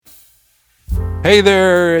Hey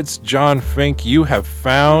there, it's John Fink. You have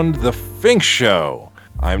found the Fink Show.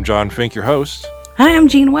 I'm John Fink, your host. Hi, I'm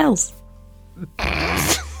Gene Wells.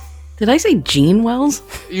 Did I say Gene Wells?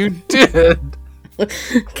 You did.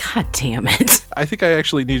 God damn it. I think I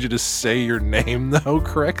actually need you to say your name, though,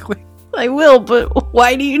 correctly. I will, but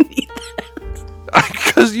why do you need that?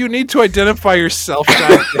 Because you need to identify yourself.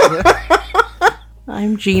 God.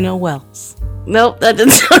 I'm Gina Wells. Nope, that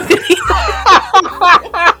didn't sound good either.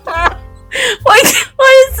 Why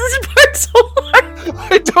is this part so hard?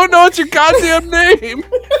 I don't know it's your goddamn name.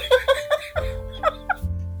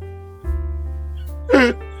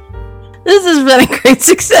 This has been a great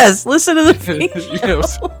success. Listen to the Fink Show.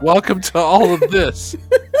 Welcome to all of this.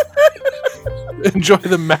 Enjoy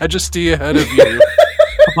the majesty ahead of you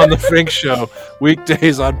on the Fink Show.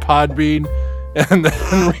 Weekdays on Podbean and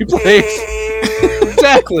then replays.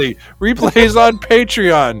 Exactly. Replays on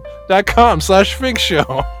patreon.com/Fink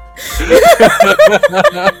Show.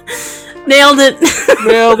 Nailed it.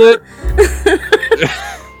 Nailed it.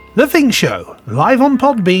 The Fink Show, live on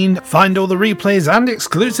Podbean. Find all the replays and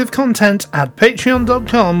exclusive content at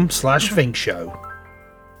patreon.com/Fink Show.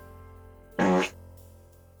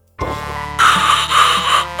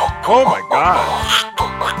 Oh my god.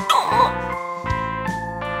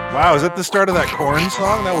 Wow, is that the start of that Korn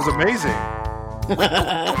song? That was amazing.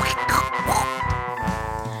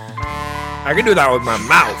 I can do that with my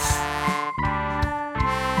mouth.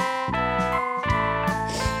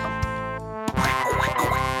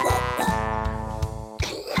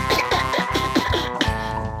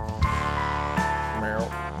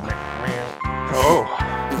 Oh.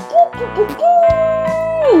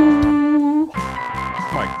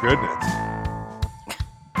 My goodness.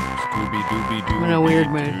 Scooby Dooby Doo. I'm in a weird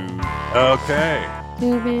mood. Okay.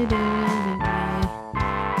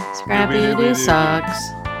 Scrappy-Doo sucks.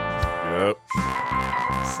 Yep.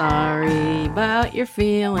 Sorry about your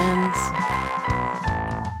feelings.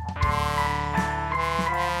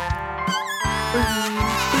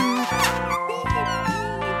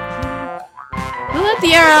 Who let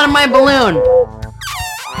the air out of my balloon?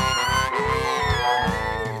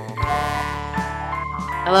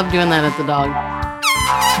 I love doing that at the dog.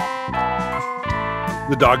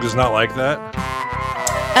 The dog does not like that.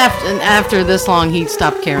 After this long, he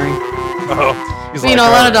stopped caring. Oh, he's But, you know,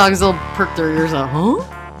 a lot of dogs, they'll perk their ears up. Huh?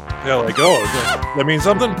 Yeah, like, oh, that means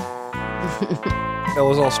something. That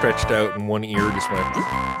was all stretched out, and one ear just went.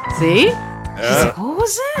 See? She's Yeah. like, what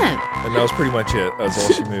was that? And that was pretty much it. That was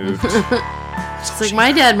all she moved. It's like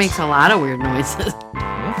my dad makes a lot of weird noises.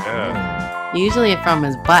 Yeah. Usually from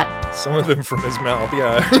his butt. Some of them from his mouth,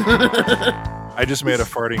 yeah. I just made a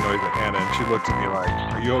farting noise at Hannah, and she looked at me like,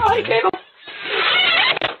 "Are you okay?"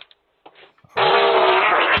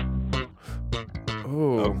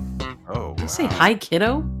 Oh. Oh. Did you say hi,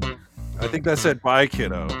 kiddo? I think that said bye,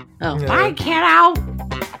 kiddo. Oh, Yeah. bye, kiddo.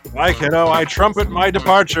 Bye, kiddo. I trumpet my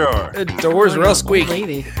departure. The door's real Old squeaky.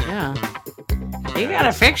 lady. Yeah. You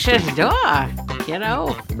gotta fix this door,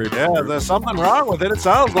 kiddo. Yeah, there's something wrong with it. It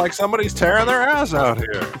sounds like somebody's tearing their ass out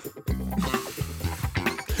here.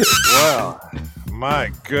 Well,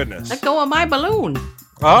 my goodness. Let go of my balloon.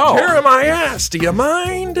 Oh, Tearing my ass, do you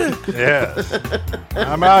mind? yes.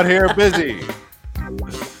 I'm out here busy.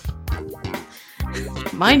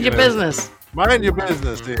 Mind your business. Mind your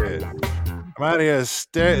business, dude. I'm out here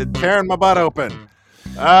tearing my butt open.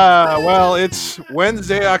 Well, it's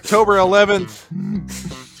Wednesday, October 11th.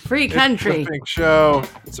 Free country. It's the Fink Show.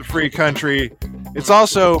 It's a free country. It's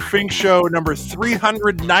also Fink Show number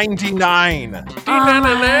 399.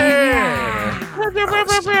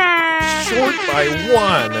 Short by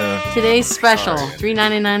one. Today's special,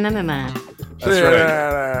 $3.99.99. That's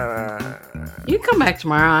right. You can come back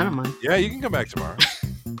tomorrow. I don't mind. Yeah, you can come back tomorrow.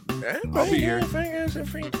 I'll be here.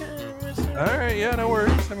 All right, yeah, no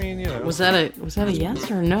worries. I mean, you know. Was that a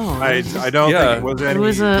yes or a no? I don't Yeah. think it was any. It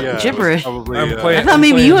was a yeah, gibberish. It was probably, I'm playing- I thought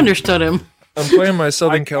maybe you understood him. I'm playing my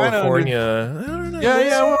Southern I kinda California. I don't know. Yeah,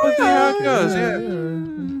 well, we'll see how it goes. Yeah.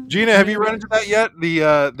 Gina, have you run into that yet?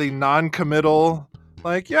 The non-committal,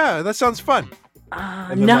 like, yeah, that sounds fun.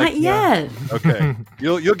 And then, Not like, yeah. yet. Okay,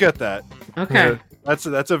 you'll get that. Okay. That's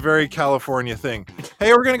a very California thing.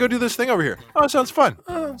 Hey, we're gonna go do this thing over here. Oh, sounds fun.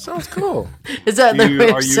 Oh, sounds cool. Is that the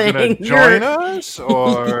way Are of you gonna saying join us,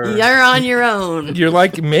 or you're on your own? You're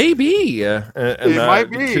like, maybe. And It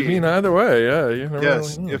might be. Could mean either way, yeah. You never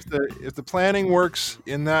yes? really know. If the planning works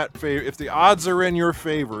in that favor, if the odds are in your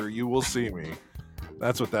favor, you will see me.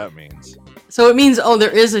 That's what that means. So it means,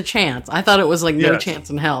 there is a chance. I thought it was like no Yes.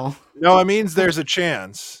 chance in hell. No, it means there's a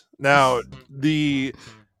chance. Now, the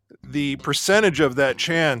percentage of that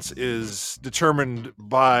chance is determined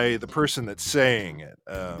by the person that's saying it.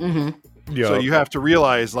 Yeah. So you have to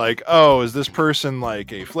realize, like, oh, is this person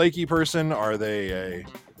like a flaky person? Are they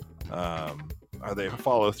a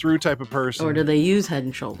follow through type of person? Or do they use Head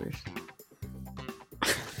and Shoulders?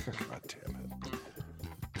 God damn it!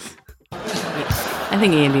 I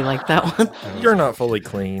think Andy liked that one. You're not fully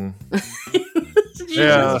clean.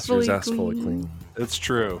 Yeah, Yours ass fully clean. It's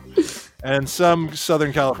true. And some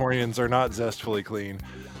Southern Californians are not zestfully clean.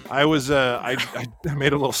 I was I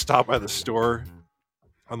made a little stop by the store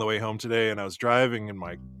on the way home today, and I was driving in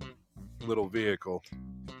my little vehicle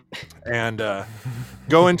and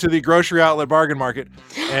go into the grocery outlet bargain market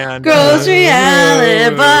and Grocery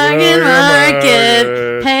outlet bargain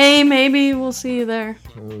market. Hey, maybe we'll see you there.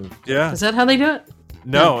 yeah, Is that how they do it?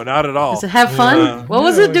 no, not at all. Does it have fun? Yeah. What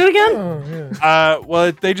was it? Do it again? Oh, yeah.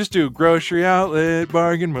 Well, they just do grocery outlet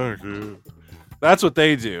bargain market. That's what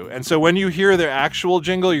they do. And so when you hear their actual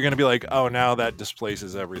jingle, you're going to be like, oh, now that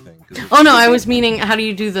displaces everything. Oh, no, I was meaning, how do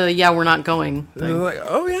you do the yeah, we're not going They're thing? like,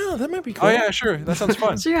 oh yeah, that might be cool. Oh, yeah, sure. That sounds fun.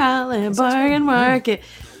 Grocery outlet bargain market.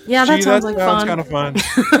 Yeah, that Gee, sounds like fun. kind of fun.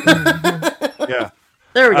 Yeah.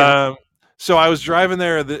 There we go. So I was driving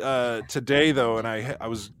there today, though, and I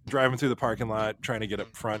was driving through the parking lot trying to get up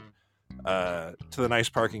front to the nice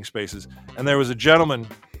parking spaces. And there was a gentleman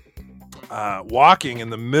walking in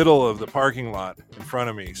the middle of the parking lot in front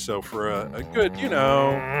of me. So for a good,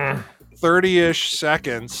 30-ish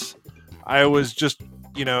seconds, I was just,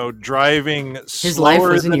 driving His life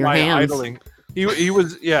slower was in than your my hands. idling. He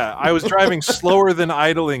was, I was driving slower than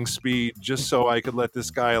idling speed just so I could let this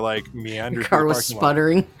guy like meander. Your car through the was parking lot.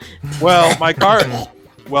 sputtering. Well, my car.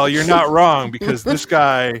 Well, you're not wrong because this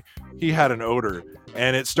guy, he had an odor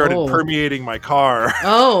and it started Oh. permeating my car.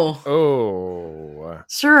 Oh. Oh.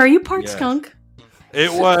 Sir, are you part Yes. skunk?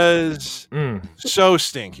 It was Mm. so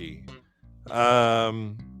stinky.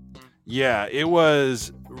 Yeah, it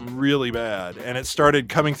was really bad. And it started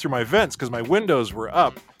coming through my vents because my windows were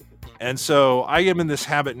up. And so I am in this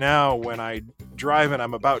habit now when I drive and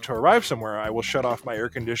I'm about to arrive somewhere, I will shut off my air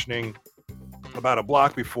conditioning about a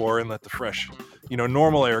block before and let the fresh,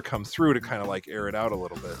 normal air come through to kind of like air it out a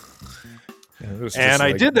little bit. Yeah, it was just And I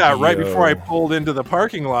like, did that right before I yo. pulled into the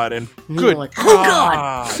parking lot and You good were like, oh,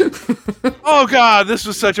 God. Oh God, this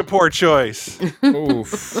was such a poor choice.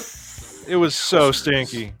 Oof. It was so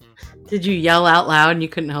stinky. Did you yell out loud and you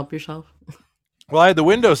couldn't help yourself? Well, I had the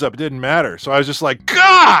windows up. It didn't matter. So I was just like,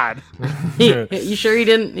 God! You sure you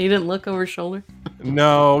didn't look over his shoulder?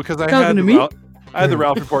 No, because I Talking had to me? I had the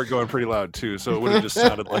Ralph report going pretty loud too, so it would have just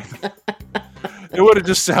sounded like the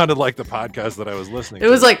podcast that I was listening It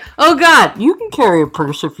to. was like, oh God, you can carry a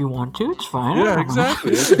purse if you want to. It's fine. Yeah,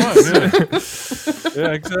 exactly. It's fun.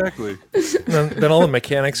 Yeah, exactly. Then all the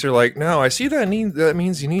mechanics are like, "No, I see that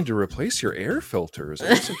means you need to replace your air filters.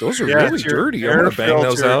 Those are Yeah, really it's your dirty. I'm air gonna bang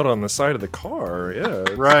those filter. out on the side of the car." Yeah,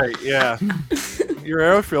 Right, yeah. Your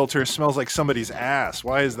air filter smells like somebody's ass.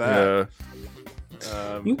 Why is that?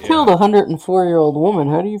 You killed a 104-year-old woman.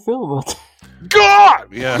 How do you feel about that? God!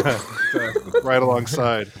 Yeah, exactly. Right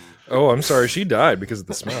alongside. Oh, I'm sorry. She died because of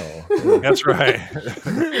the smell. That's right.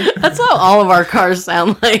 That's how all of our cars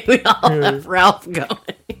sound like. We all have Ralph going.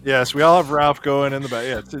 Yes, we all have Ralph going in the back.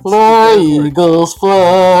 Yeah, it's Fly, Eagles,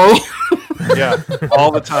 fly. yeah,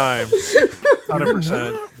 all the time.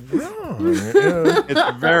 100%. Yeah.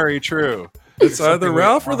 It's very true. It's either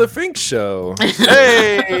Ralph or the Fink Show.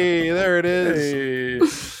 Hey, there it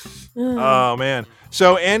is. Oh man.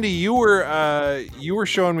 So Andy, you were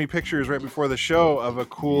showing me pictures right before the show of a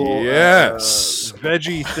cool Yes.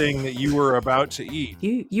 veggie thing that you were about to eat.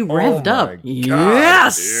 You revved Oh up. my God.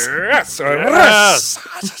 Yes. Yes.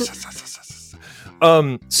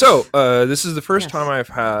 So this is the first time I've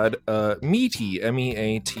had meaty,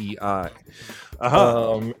 meati.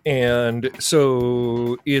 And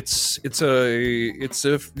so it's a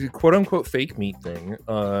quote unquote fake meat thing,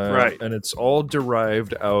 Right. And it's all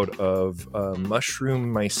derived out of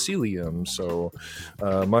mushroom mycelium, so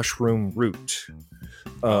mushroom root.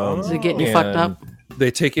 Is it getting you fucked up? They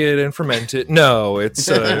take it and ferment it. No, it's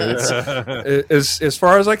as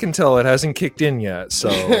far as I can tell, it hasn't kicked in yet. So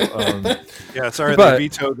Yeah, sorry, But- they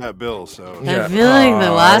vetoed that bill. So I feel like the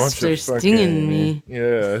Aw, wasps why don't are you stinging me.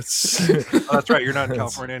 Yeah, it's. Oh, that's right. You're not in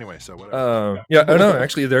California anyway, so whatever. Yeah, oh no,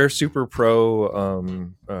 actually, they're super pro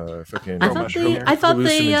fucking I thought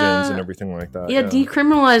they hallucinogens and everything like that. Yeah,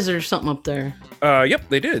 decriminalized or something up there. Yep,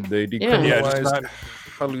 they did. They decriminalized Yeah, just not-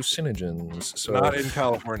 hallucinogens. So Not in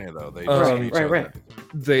California though. They Right.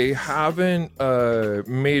 they haven't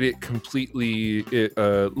made it completely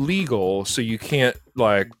legal, so you can't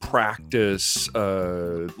like practice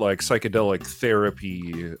like psychedelic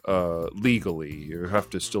therapy legally. You have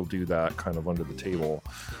to still do that kind of under the table,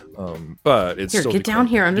 but it's Here, still get down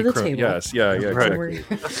here under the table. Yes, yeah, Right.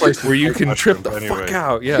 exactly. Where you can trip the Anyway. fuck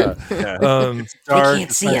out. Yeah. It's dark, can't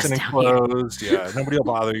it's see nice us and down here. enclosed. Yeah, nobody will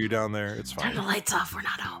bother you down there. It's Turn fine. the lights off. We're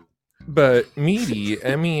not home. But meaty,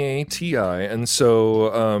 meati, and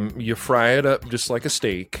so you fry it up just like a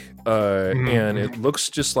steak, and it looks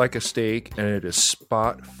just like a steak, and it is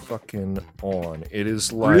spot fucking on. It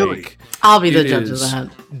is like Really? I'll be the it judge of is that.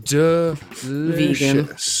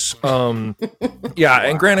 delicious. Yeah,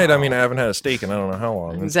 and granted, I mean, I haven't had a steak in I don't know how long.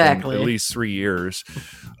 It's been Exactly. at least 3 years.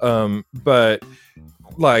 But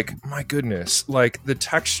like, my goodness, like the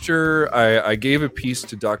texture. I gave a piece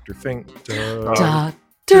to Dr. Fink.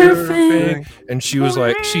 Dr. Fink. And she was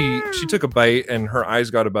like, she took a bite and her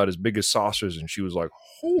eyes got about as big as saucers, and she was like,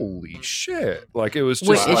 "Holy shit!" Like it was just.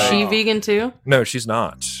 Wait, is like, she vegan too? No, she's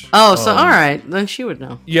not. Oh, so all right, then she would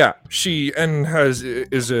know. Yeah, she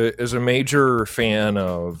is a major fan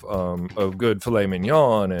of good filet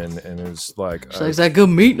mignon and is like She likes that good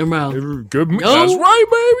meat in her mouth. good meat. No. That's right,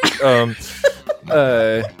 baby.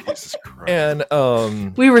 Jesus Christ.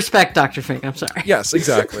 And We respect Dr. Fink. I'm sorry. yes,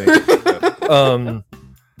 exactly.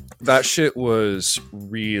 That shit was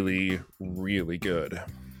really, really good.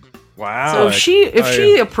 Wow. So if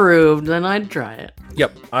she approved, then I'd try it.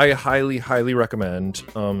 Yep, I highly, highly recommend.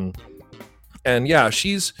 And yeah,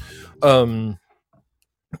 she's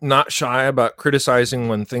not shy about criticizing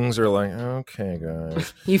when things are like, okay,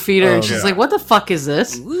 guys. You feed her, and she's Yeah. like, "What the fuck is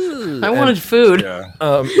this? I And- wanted food." Yeah.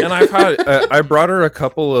 And I've had I brought her a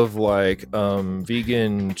couple of like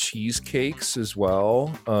vegan cheesecakes as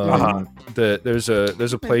well. There's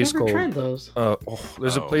a place I've never called tried those.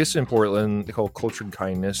 there's a place in Portland called Cultured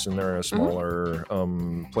Kindness, and they're a smaller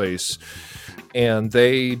place, and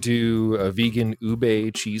they do a vegan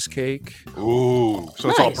ube cheesecake. Ooh. So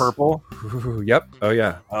it's all Nice. purple? Ooh, yep. Oh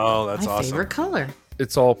yeah. Oh, that's My awesome. favorite color.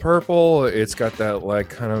 It's all purple. It's got that like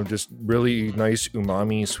kind of just really nice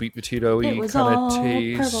umami sweet potato-y It was kind all of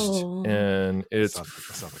taste, purple. and it's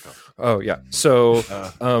That's not the color. oh yeah. So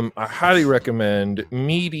Uh, I highly recommend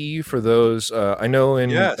meaty for those. I know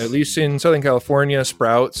Yes. at least in Southern California,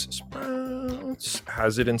 Sprouts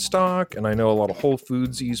has it in stock, and I know a lot of Whole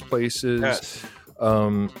Foodsies places. yes.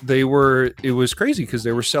 It was crazy because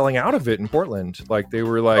they were selling out of it in Portland. Like they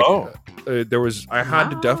were like, I had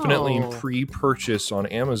to definitely Wow. pre-purchase on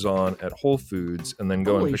Amazon at Whole Foods and then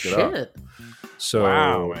go Holy and pick it up. shit. So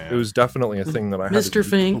Wow, man. it was definitely a thing that I had Mr. to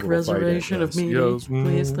Fink, do a little fight reservation of against. me. Yes.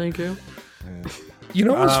 Please, thank you. You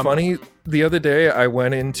know what's Um, funny? The other day I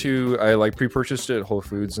like pre-purchased it at Whole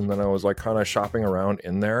Foods, and then I was like kind of shopping around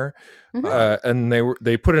in there, and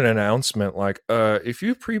they put an announcement like, if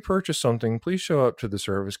you pre-purchase something, please show up to the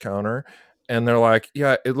service counter. And they're like,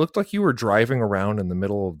 yeah, it looked like you were driving around in the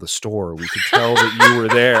middle of the store. We could tell that you were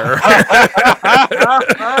there.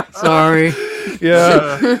 Sorry.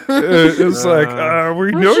 Yeah, it's like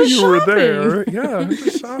we know just you were shopping. there. Yeah, we're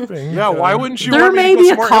just shopping. Yeah, why wouldn't you There want me to may go be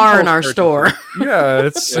some a more car in impulse our purchases? store. Yeah,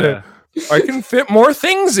 it's Yeah. I can fit more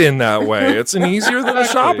things in that way. It's an easier than a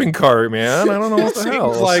shopping cart, man. I don't know what the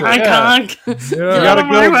hell. Seems like- So- Iconic. You yeah. gotta Out of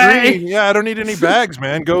my go way. green. Yeah, I don't need any bags,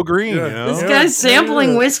 man. Go green, Yeah. you know? This guy's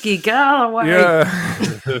sampling whiskey. Get out of the way.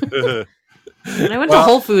 Yeah. When I went to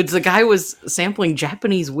Whole Foods, the guy was sampling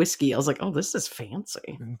Japanese whiskey. I was like, oh, this is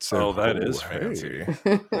fancy. Oh, that is hey. fancy.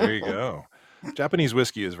 There you go. Japanese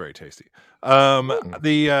whiskey is very tasty. Hmm.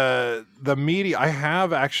 The meaty, I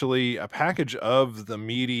have actually a package of the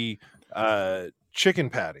meaty chicken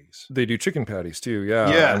patties. They do chicken patties too. Yeah.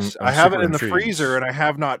 Yes, I'm I have it super in the intrigued. freezer, and I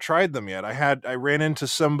have not tried them yet. I ran into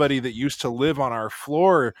somebody that used to live on our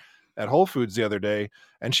floor at Whole Foods the other day,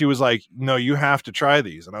 and she was like, "No, you have to try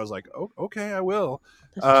these." And I was like, "Oh, okay, I will."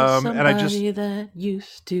 That's just And I just somebody that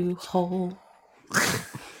used to hold.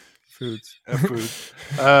 Foods. food.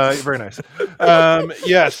 Very nice.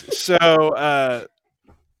 Yes.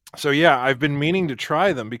 So yeah, I've been meaning to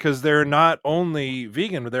try them because they're not only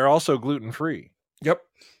vegan, but they're also gluten free. Yep.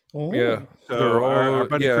 Oh. Yeah. So They're our all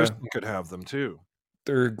buddy yeah. Kristen could have them too.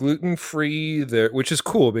 They're gluten free there, which is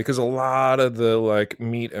cool because a lot of the like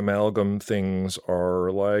meat amalgam things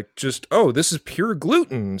are like just this is pure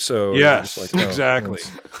gluten. So Yes, it's like, no, exactly.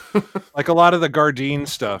 it's- Like a lot of the Gardein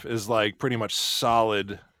stuff is like pretty much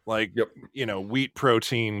solid, like Yep. wheat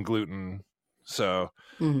protein gluten. So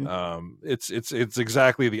Mhm. it's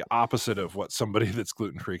exactly the opposite of what somebody that's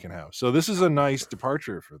gluten free can have. So this is a nice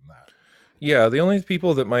departure from that. Yeah, the only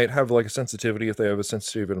people that might have like a sensitivity if they have a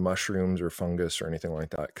sensitivity to mushrooms or fungus or anything like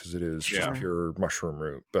that, because it is just Yeah. pure mushroom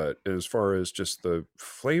root. But as far as just the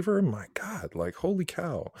flavor, my God, like holy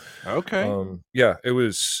cow. Okay. Yeah, it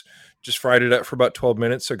was just fried it up for about 12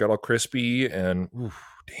 minutes. So it got all crispy and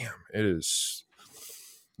damn, it is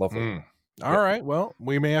lovely. All right. Well,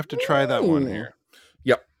 we may have to try that one here.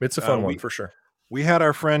 Yep, it's a fun one for sure. We had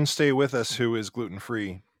our friend stay with us who is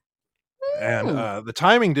gluten-free, and the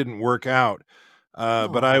timing didn't work out.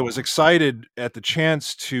 But I was excited at the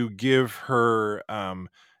chance to give her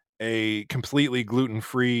a completely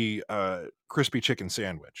gluten-free crispy chicken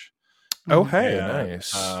sandwich. Oh, hey, And,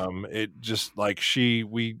 nice. it just like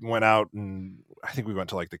we went out and I think we went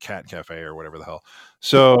to like the Cat Cafe or whatever the hell.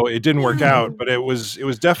 So it didn't work out, but it was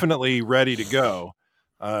definitely ready to go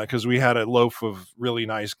because we had a loaf of really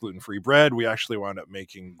nice gluten-free bread. We actually wound up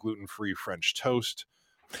making gluten-free French toast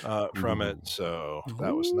from it, so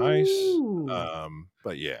that was nice.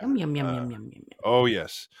 But yeah, Yum, yum, yum, yum, yum, yum. oh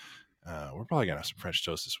yes. We're probably gonna have some French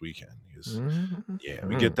toast this weekend because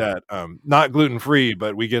we get that not gluten free,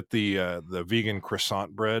 but we get the vegan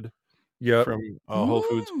croissant bread from Whole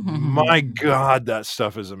Foods. My God, that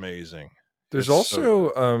stuff is amazing. There's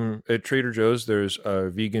also at Trader Joe's there's a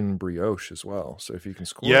vegan brioche as well. So if you can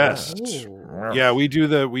score that. Yeah, we do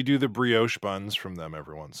the brioche buns from them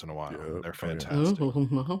every once in a while. They're fantastic.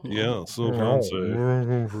 Yeah, so fancy.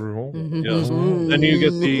 Yes. Then you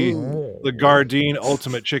get the Gardein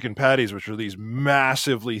Ultimate Chicken Patties, which are these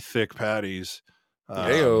massively thick patties.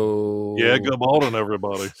 Yeah, good morning,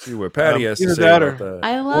 everybody. See what Patty has to say about that.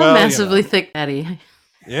 I love massively thick patty.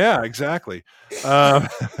 Yeah, exactly.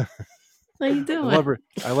 How you doing?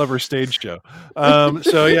 I love her stage show.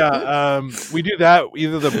 So yeah, we do that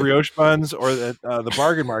either the brioche buns or at the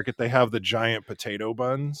Bargain Market. They have the giant potato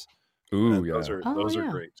buns. Ooh, yeah, those are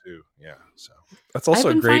great too. Yeah, so that's also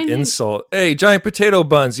a great insult. Hey, giant potato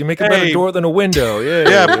buns! You make a better door than a window.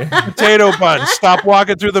 Yeah, potato buns. Stop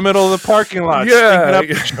walking through the middle of the parking lot. Yeah,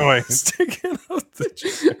 stinking up the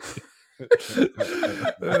joint.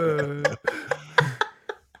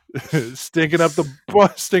 Sticking up the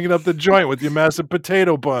joint. stinking up the joint with your massive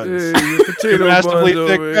potato buns. Hey, your potato massively buns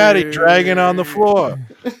thick patty dragging on the floor.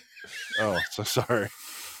 Oh, so sorry.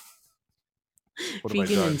 What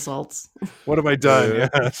Vegan insults. What have I done?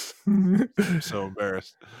 Yes. I'm so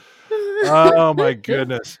embarrassed. Oh my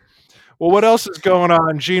goodness. Well, what else is going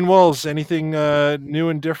on? Gene Wolves, anything new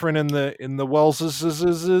and different in the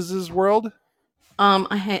Wells' world?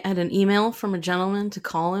 I had an email from a gentleman to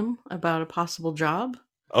call him about a possible job.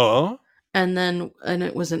 Oh. And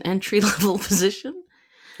it was an entry level position.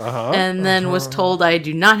 And then was told I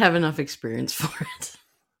do not have enough experience for it.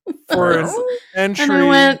 For an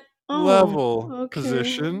entry level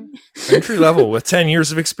position. Entry level with 10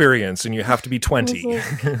 years of experience, and you have to be 20.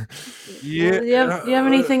 Yeah. Do you have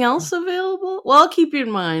anything else available? Well, I'll keep you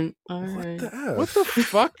in mind. All right. What the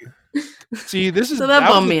fuck? See, this is so that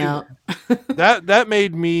bummed me out. that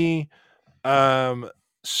made me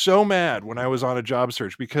so mad when I was on a job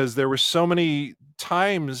search because there were so many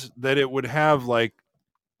times that it would have like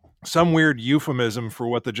some weird euphemism for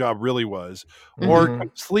what the job really was or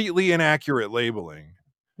completely inaccurate labeling.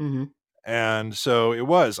 And so it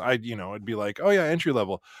was, it'd be like, oh yeah, entry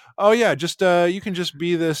level. Oh yeah, just you can just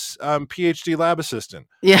be this PhD lab assistant.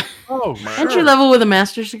 Yeah. Oh, entry level with a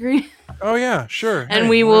master's degree. Oh yeah, sure. And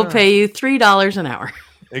we will pay you $3 an hour.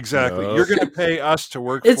 Exactly. You're going to pay us to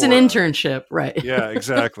work. It's an internship, right? Yeah,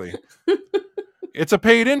 exactly. It's a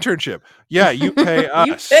paid internship. Yeah, you pay us.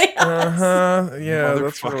 You pay us. Yeah,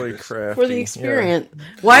 that's really crafty. For the experience. Yeah.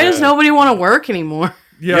 Why does nobody want to work anymore?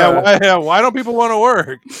 Yeah, why don't people want to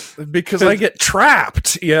work? Because I get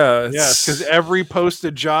trapped. Yeah. Yes, because every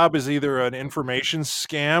posted job is either an information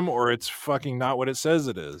scam or it's fucking not what it says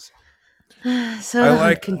it is. So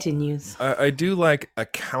it continues. I do like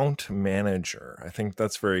account manager. I think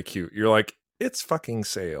that's very cute. You're like, it's fucking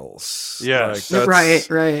sales. Yes. Right.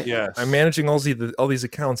 Yes. I'm managing all these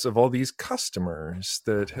accounts of all these customers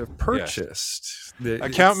that have purchased. Yes.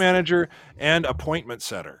 Account manager and appointment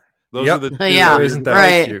setter. Those are the two. Yeah, isn't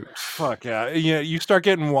that cute? Fuck yeah. You start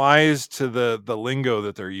getting wise to the lingo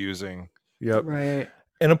that they're using. Yep. Right.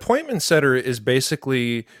 An appointment setter is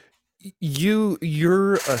basically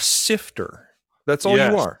you're a sifter. That's all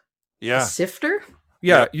you are. Yeah. A sifter?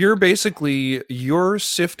 Yeah, you're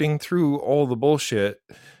sifting through all the bullshit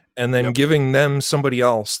and then giving them somebody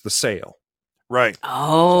else the sale. Right.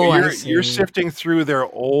 Oh, so you're sifting through their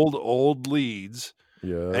old leads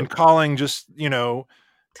and calling just,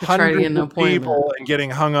 To try to hundreds get an of appointment. people and getting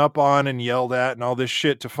hung up on and yelled at and all this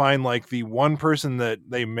shit to find like the one person that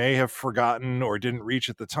they may have forgotten or didn't reach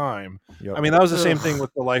at the time. Yep. I mean, that was the same Ugh. thing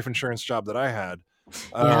with the life insurance job that I had.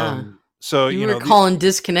 Yeah. So, You you were know, calling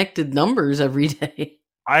disconnected numbers every day.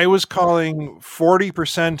 I was calling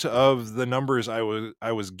 40% of the numbers I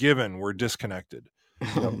was given were disconnected.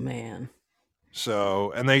 Oh man.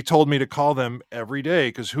 So, and they told me to call them every day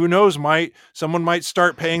because who knows, someone might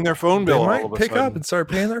start paying their phone bill. They all might of a pick up sudden. and start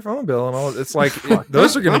paying their phone bill and all. It's like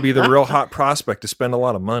those are going to be the real hot prospect to spend a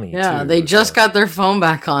lot of money. Yeah, too, they just so. got their phone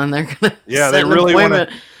back on. They're gonna Yeah, set they an really wanna-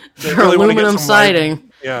 appointment they for really wanna get aluminum some life-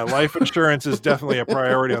 siding. Yeah, life insurance is definitely a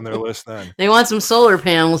priority on their list then. They want some solar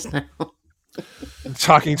panels now.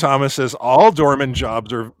 Talking Thomas says all doorman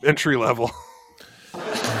jobs are entry level.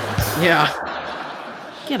 Yeah.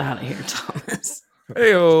 Get out of here, Thomas.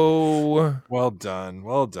 Heyo. Well done.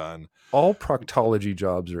 Well done. All proctology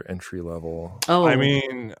jobs are entry level. Oh, I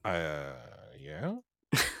mean, yeah.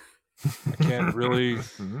 I can't really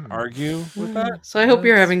argue with that. so I hope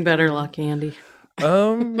you're having better luck, Andy.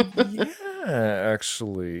 Yeah,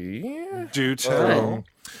 actually. Do tell.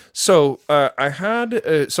 So I had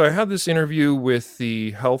this interview with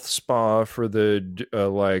the health spa for the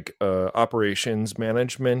operations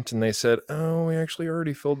management, and they said, "Oh, we actually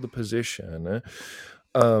already filled the position."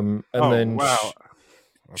 Then wow.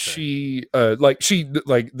 she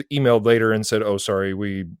emailed later and said, "Oh, sorry,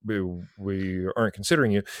 we aren't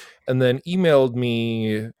considering you," and then emailed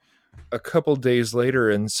me a couple days later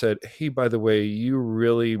and said, "Hey, by the way, you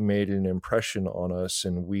really made an impression on us,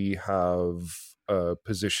 and we have a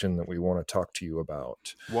position that we want to talk to you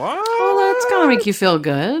about." What? Well, that's gonna make you feel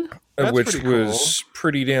good. That's Which pretty was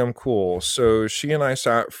pretty damn cool. So she and I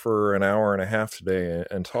sat for an hour and a half today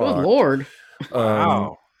and talked. Good lord.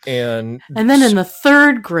 Wow. And then in the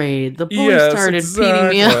third grade, the boy started beating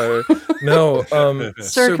me up. No,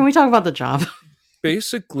 Sir, can we talk about the job?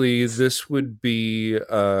 basically this would be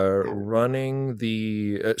running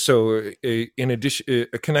the in addition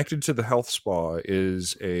connected to the health spa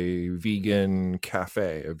is a vegan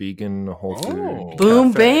cafe, a vegan whole food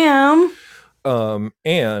Boom cafe. bam.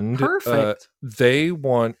 And Perfect. they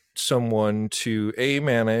want someone to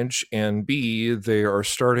manage, and B, they are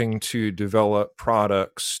starting to develop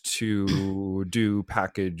products to do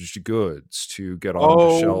packaged goods to get on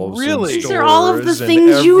the shelves. Really? These are all of the and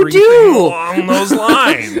things you everything do along those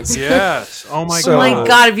lines. Yes. Oh my So- Oh my god.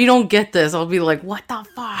 god, if you don't get this, I'll be like, what the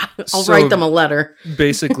fuck? I'll So- write them a letter.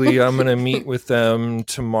 Basically, I'm going to meet with them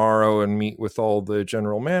tomorrow and meet with all the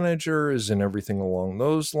general managers and everything along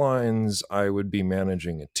those lines. I would be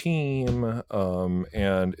managing a team,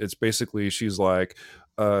 and it's basically, she's like,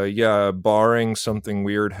 barring something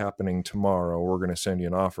weird happening tomorrow, we're going to send you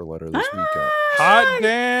an offer letter this weekend. Hot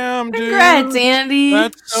damn, dude. Congrats, Andy.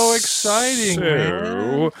 That's so exciting, man.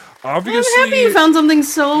 So, obviously, I'm happy you found something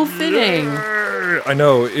so fitting. I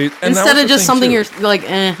know. Instead of just something you're like,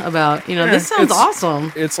 about. This sounds it's-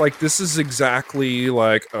 awesome. It's like, this is exactly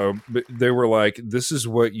like, they were like, this is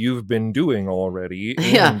what you've been doing already. And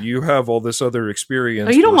Yeah. you have all this other experience.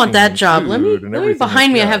 Oh, you don't want working that in job. Let me food and everything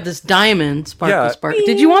behind like me. I that. have this diamond. Sparkle, Yeah. sparkle.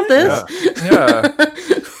 Did you want this? Yeah.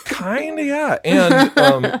 Kind of, yeah.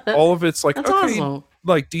 And all of it's like, That's okay, awesome.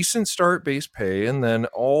 like decent start base pay, and then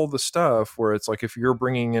all the stuff where it's like, if you're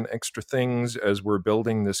bringing in extra things as we're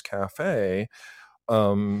building this cafe,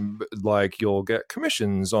 like you'll get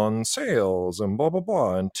commissions on sales and blah blah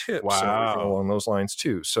blah and tips and everything Wow. along those lines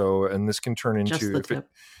too. So, and this can turn Just into the tip.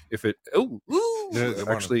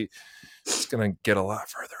 actually, it's gonna get a lot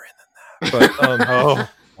further in than that. But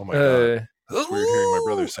Oh my god. It's weird hearing my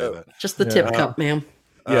brother say that. Just the Yeah. tip cup, ma'am.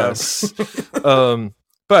 Yes.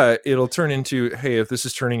 But it'll turn into, hey, if this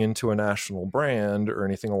is turning into a national brand or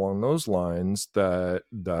anything along those lines,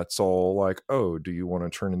 that's all like, oh, do you want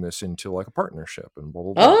to turn this into like a partnership and blah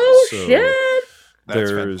blah blah. Oh, So shit. That's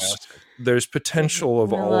there's fantastic. there's potential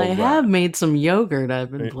of Well, all I of have that. made some yogurt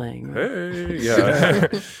I've been playing with. Hey, yeah.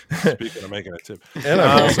 Speaking of making a tip. And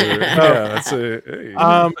I'm also, that's a hey.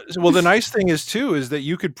 Well, the nice thing is too is that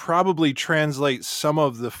you could probably translate some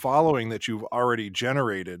of the following that you've already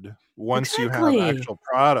generated once you Exactly. have actual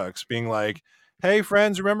products, being like, "Hey,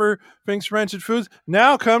 friends, remember FINK's Fermented Foods?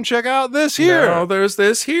 Now come check out this here." Now there's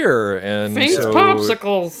this here, and Fink's so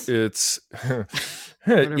popsicles. it's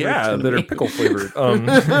Whatever it's yeah, gonna that are be. pickle flavored.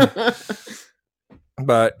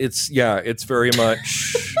 But it's very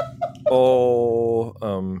much all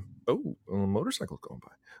a motorcycle going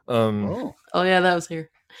by. Oh. Oh, yeah, that was here.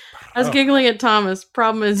 I was giggling at Thomas.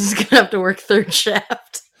 Problem is, he's going to have to work third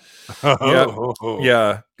shaft. Yeah,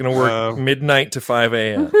 gonna work Um, midnight to 5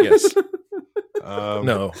 a.m. Yes.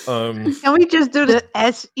 No. Can we just do the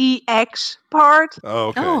SEX part? Oh,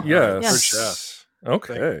 okay. Oh, Yes. Search yes.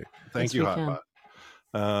 Okay. Thank Yes, you, we can.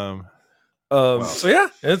 Hotbot. So yeah,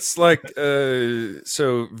 it's like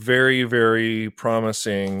so very, very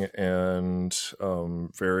promising and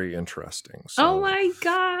very interesting. So, Oh my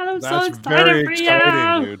god, I'm so That's excited very for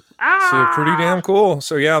exciting, you. dude. so pretty damn cool.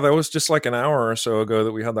 So yeah, that was just like an hour or so ago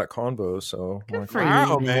that we had that convo. So Good like, for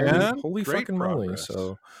Wow, you, man. holy Great fucking moly! progress.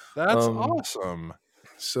 So That's um, awesome.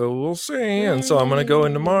 So we'll see. And so I'm going to go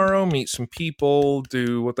in tomorrow, meet some people,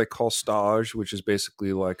 do what they call stage, which is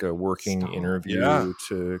basically like a working Stage. interview Yeah.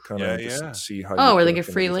 to kind Yeah, of just yeah. see how Oh, where they cook get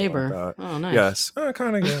and free everything like labor. that. Oh, nice. Yes.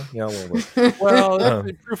 Kind of, yeah, a little bit. Well, that's Um,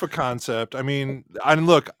 a proof of concept. I mean,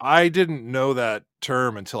 look, I didn't know that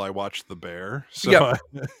term until I watched The Bear. So Yep.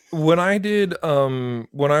 When I did,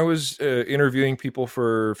 when I was interviewing people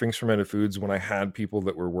for Things Fermented Foods, when I had people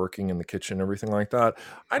that were working in the kitchen, and everything like that,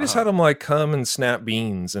 I just had them like come and snap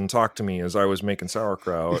beans and talk to me as I was making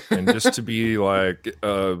sauerkraut, and just to be like,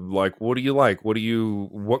 what do you like? What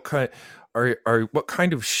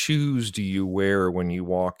kind of shoes do you wear when you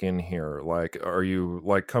walk in here? Like, are you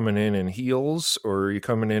like coming in heels, or are you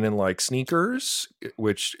coming in like sneakers?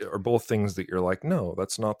 Which are both things that you're like, no,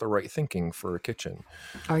 that's not the right thinking for a kitchen.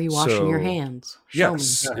 Are you washing your So, hands? Show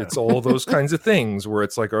Yes, me. it's all those kinds of things where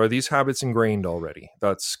it's like, are these habits ingrained already?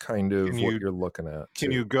 That's kind of Can what you- you're looking at. can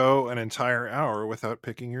too. you go an entire hour without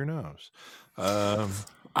picking your nose?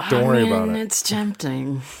 Don't worry about it. It's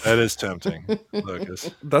tempting. That is tempting,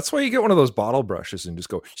 Lucas. That's why you get one of those bottle brushes and just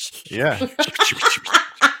go. Yeah.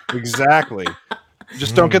 Exactly.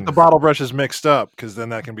 Just don't get the bottle brushes mixed up, because then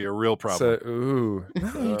that can be a real problem. So, ooh,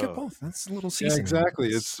 no, you get Oh. both. That's a little Yeah, seasoning. exactly.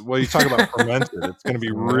 It's you talk about fermented. It's going to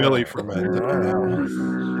be really fermented.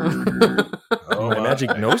 Oh, My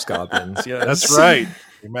magic nose goblins. Yes. That's right.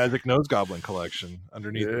 Your magic nose goblin collection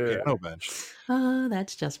underneath the Yeah. piano bench. Oh,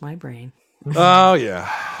 that's just my brain. Oh yeah.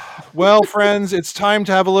 Well, friends, it's time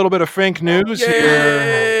to have a little bit of Fink news here.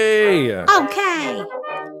 Yay! Okay.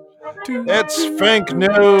 It's Fink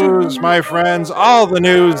news, my friends. All the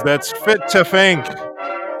news that's fit to Fink.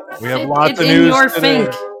 We have lots of in news your today.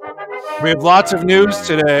 Fink. We have lots of news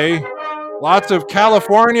today. Lots of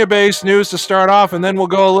California-based news to start off, and then we'll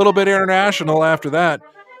go a little bit international after that.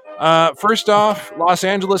 First off, Los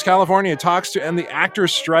Angeles, California talks to end the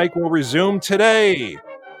actors' strike will resume today.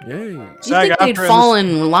 Yay! You think they'd SAG-AFTRA fall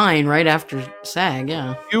in line right after SAG,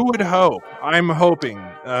 yeah. You would hope. I'm hoping.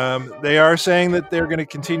 They are saying that they're going to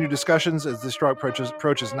continue discussions as the strike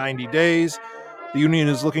approaches 90 days. The union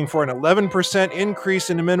is looking for an 11% increase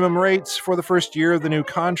in the minimum rates for the first year of the new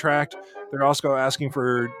contract. They're also asking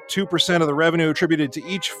for 2% of the revenue attributed to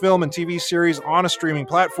each film and TV series on a streaming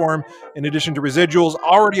platform, in addition to residuals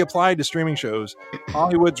already applied to streaming shows.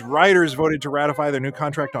 Hollywood's writers voted to ratify their new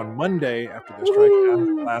contract on Monday after the strike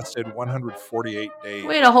had lasted 148 days.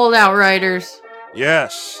 Way to hold out, writers.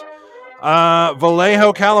 Yes.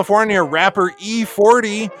 Vallejo, California, rapper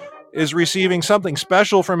E40 is receiving something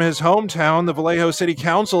special from his hometown. The Vallejo City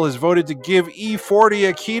Council has voted to give E40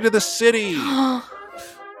 a key to the city.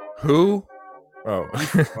 Who? Oh.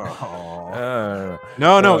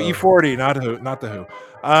 No, E40, not the Who.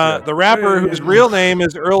 The rapper, whose real name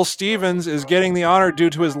is Earl Stevens, is getting the honor due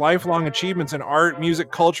to his lifelong achievements in art,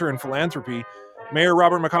 music, culture, and philanthropy. Mayor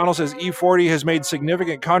Robert McConnell says E40 has made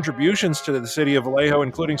significant contributions to the city of Vallejo,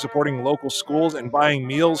 including supporting local schools and buying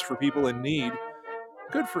meals for people in need.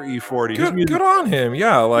 Good for E40. Good on him.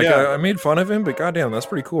 Yeah, like Yeah. I made fun of him, but goddamn, that's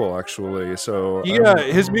pretty cool, actually. So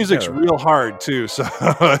His music's real hard too, so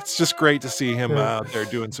it's just great to see him out there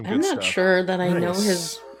doing some I'm good not stuff. sure that I know Nice.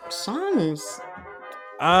 his songs.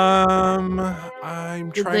 I'm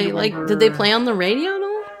Did trying they to like? remember. Did they play on the radio? No.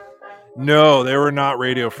 No, they were not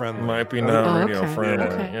radio friendly. Might be Uh, not Oh, radio okay. friendly.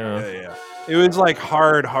 Okay. Yeah. It was like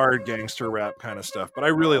hard gangster rap kind of stuff, but I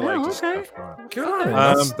really liked his okay. stuff. Good on him.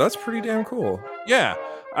 Um, That's pretty damn cool. Yeah.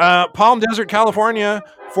 Palm Desert, California,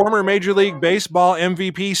 former Major League Baseball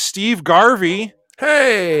MVP Steve Garvey.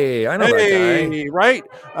 Hey, I know that guy. Hey, right?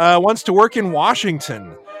 Wants to work in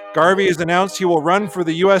Washington. Garvey has announced he will run for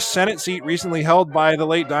the U.S. Senate seat recently held by the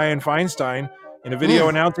late Dianne Feinstein. In a video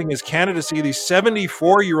announcing his candidacy, the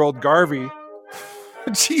 74-year-old Garvey.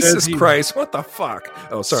 Jesus he- Christ, what the fuck?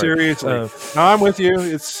 Oh, sorry. Seriously. No, I'm with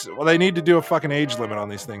you. They need to do a fucking age limit on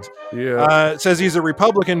these things. Yeah. Says he's a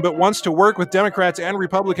Republican, but wants to work with Democrats and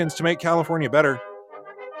Republicans to make California better.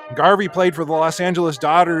 Garvey played for the Los Angeles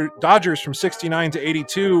Dodgers from 69 to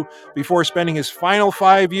 82 before spending his final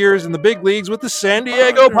 5 years in the big leagues with the San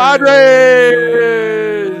Diego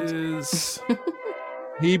Padres.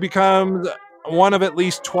 He becomes one of at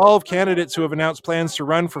least 12 candidates who have announced plans to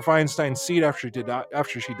run for Feinstein's seat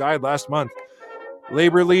after she died last month.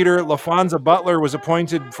 Labor leader LaFonza Butler was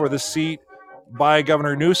appointed for the seat by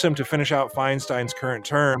Governor Newsom to finish out Feinstein's current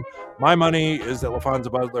term. My money is that LaFonza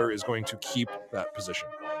Butler is going to keep that position.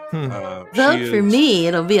 Vote for me.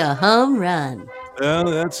 It'll be a home run.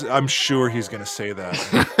 I'm sure he's going to say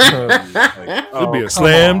that. It'll be a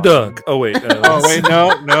slam dunk. Oh, wait.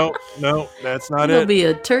 No, that's not It'll it. be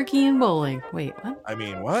a turkey and bowling. Wait, what? I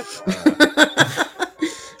mean, what?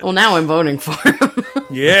 Well, now I'm voting for him.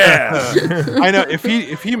 Yeah. I know. If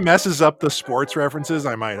he messes up the sports references,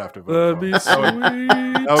 I might have to vote. That'd be sweet.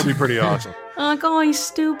 That would be pretty awesome. Oh, he's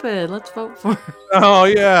stupid. Let's vote for him. Oh,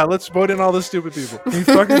 yeah. Let's vote in all the stupid people. He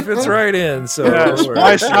fucking fits right in. So Yes.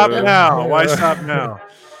 Why stop now? Why stop now?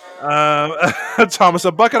 Thomas,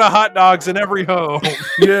 a bucket of hot dogs in every home.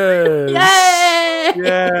 Yes. Yay!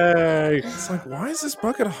 Yay! It's like, why is this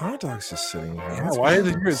bucket of hot dogs just sitting here? Yeah, why is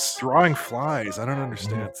it here? It's drawing flies. I don't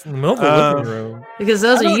understand. It's in the middle of the living room. Because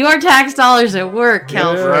those are your tax dollars at work,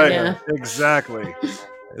 California. Right, exactly.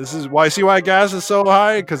 This is why. See why gas is so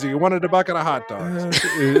high? Because you wanted a bucket of hot dogs.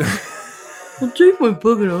 I'll take my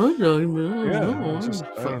bucket of hot dogs, man.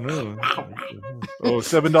 I don't know. Oh,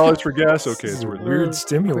 $7 for gas. Okay, it's worth it. Weird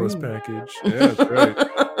stimulus package. Yeah, that's right.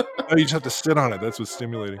 Oh, you just have to sit on it. That's what's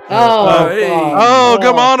stimulating. Oh,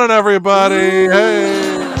 come on, everybody!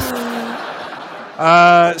 Hey.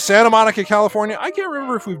 Santa Monica, California. I can't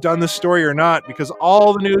remember if we've done this story or not because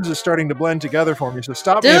all the news is starting to blend together for me. So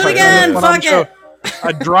stop Do me it if I again. don't know Fuck it.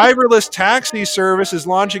 A driverless taxi service is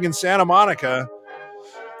launching in Santa Monica.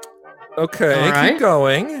 Okay, All right. keep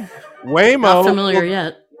going. Not familiar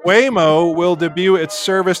yet. Waymo will debut its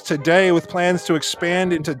service today with plans to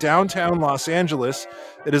expand into downtown Los Angeles.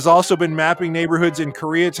 It has also been mapping neighborhoods in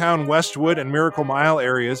Koreatown, Westwood, and Miracle Mile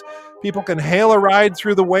areas. People can hail a ride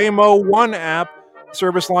through the Waymo One app.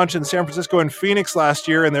 Service launched in San Francisco and Phoenix last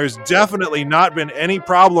year, and there's definitely not been any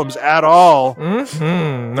problems at all.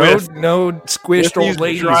 Mm-hmm. No squished with old these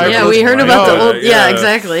ladies. drivers. Yeah, we heard about the old. Yeah,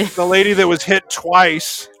 exactly. The lady that was hit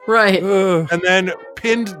twice Right. and then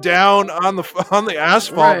pinned down on the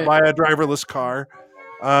asphalt by a driverless car.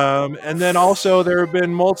 And then also there have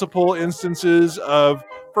been multiple instances of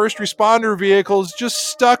first responder vehicles just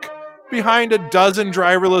stuck behind a dozen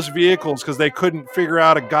driverless vehicles because they couldn't figure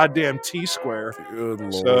out a goddamn T-square. Good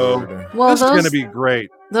lord. So Well, this is going to be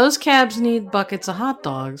great. Those cabs need buckets of hot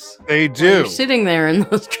dogs. They While do. you're sitting there in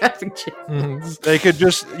those traffic jams. They could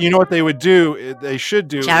just, you know what they would do? They should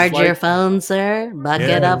do. Charge your phone, sir.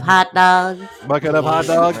 Bucket of hot dogs. Bucket of hot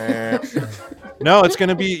dogs. No, it's going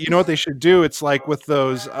to be, you know what they should do? It's like with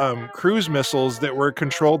those cruise missiles that were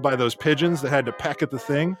controlled by those pigeons that had to peck at the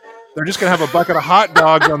thing. They're just going to have a bucket of hot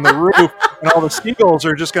dogs on the roof, and all the seagulls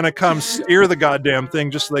are just going to come steer the goddamn thing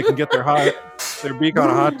just so they can get their beak on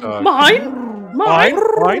a hot dog. Mine.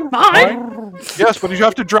 Yes, but you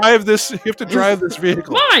have to drive this. You have to drive this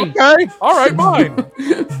vehicle. Mine. Okay, all right, mine.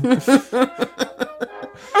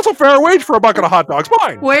 That's a fair wage for a bucket of hot dogs.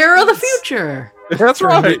 Mine. Where are the future? That's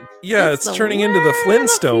right. Yeah, It's it's the turning into the way of the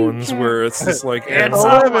Flintstones future. where it's just like It's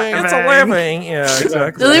a living. It's a living. Yeah,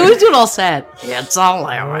 exactly. They always do it all sad. It's all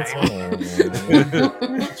living.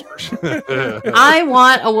 I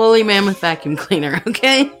want a woolly mammoth vacuum cleaner,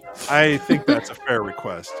 okay? I think that's a fair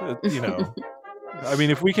request. You know, I mean,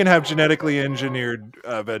 if we can have genetically engineered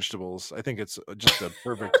vegetables, I think it's just a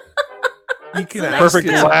perfect You can perfect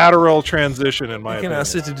ask it, lateral transition in my you can opinion.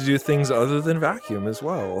 ask it to do things other than vacuum as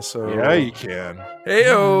well. So Yeah, you can.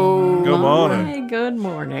 Heyo. Good morning. Hi, good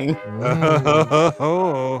morning.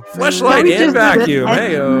 Oh, Fleshlight we and just did vacuum. it.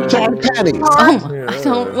 Heyo. Oh, Yeah. I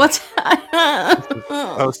don't. What's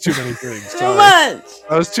that was too many things. too Sorry. much?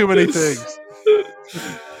 That was too many things.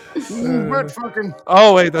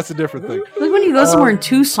 Oh wait, that's a different thing. Like when you go somewhere and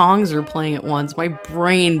two songs are playing at once, my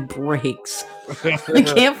brain breaks. I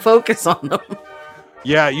can't focus on them.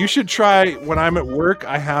 Yeah, you should try. When I'm at work,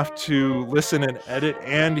 I have to listen and edit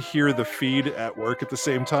and hear the feed at work at the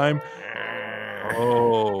same time.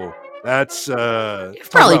 Oh, that's You've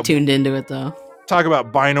probably tuned into it though. talk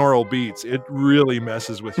about binaural beats. It really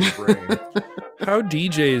messes with your brain. How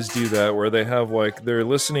DJs do that, where they have like they're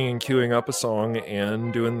listening and queuing up a song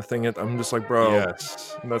and doing the thing. I'm just like, bro,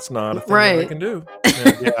 Yes. that's not a thing that I Right. can do.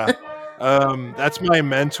 Yeah. That's my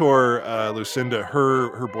mentor, Lucinda.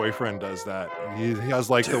 Her boyfriend does that. He has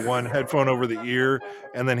like the one headphone over the ear,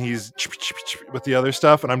 and then he's with the other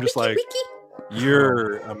stuff. And I'm just like,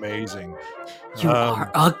 you're amazing. You are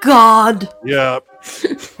a god. Yeah.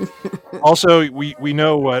 Also, we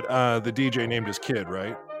know what the DJ named his kid,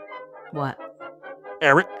 right? What?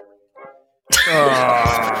 Eric.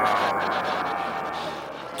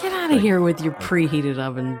 Get out of here with your preheated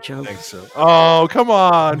oven I joke. think so. Oh, come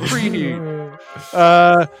on, preheat.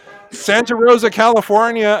 Santa Rosa,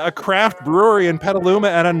 California, a craft brewery in Petaluma,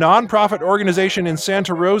 and a nonprofit organization in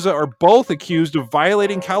Santa Rosa are both accused of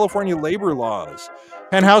violating California labor laws.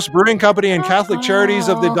 Henhouse Brewing Company and Catholic Charities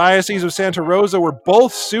of the Diocese of Santa Rosa were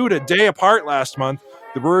both sued a day apart last month.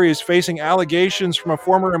 The brewery is facing allegations from a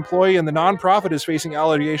former employee, and the nonprofit is facing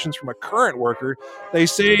allegations from a current worker. They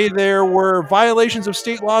say there were violations of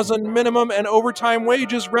state laws on minimum and overtime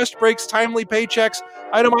wages, rest breaks, timely paychecks,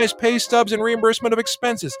 itemized pay stubs, and reimbursement of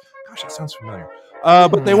expenses. Gosh, that sounds familiar.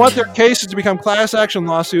 But they want their cases to become class action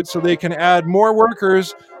lawsuits so they can add more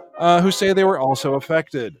workers who say they were also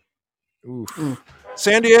affected. Oof.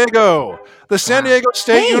 San Diego. The San Diego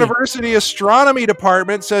State University Astronomy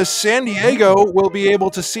Department says San Diego will be able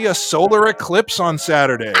to see a solar eclipse on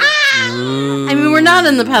Saturday. I mean, we're not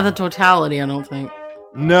in the path of totality, I don't think.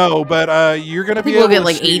 No, but you're going to be able we'll get to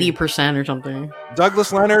like see. 80% or something.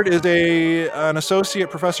 Douglas Leonard is an associate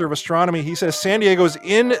professor of astronomy. He says San Diego is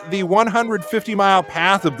in the 150-mile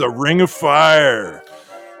path of the Ring of Fire.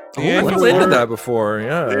 I've related that before.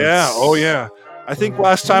 Yeah. Yeah. Oh, yeah. I think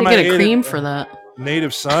last time I get a ate cream for that.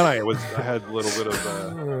 Native Son, I had a little bit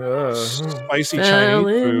of spicy Fell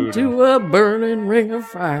Chinese food. into a burning ring of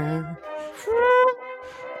fire.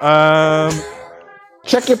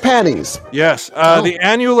 Check your panties. Yes. The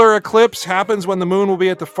annular eclipse happens when the moon will be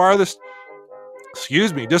at the farthest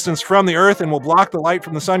distance from the Earth and will block the light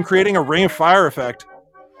from the sun, creating a ring of fire effect.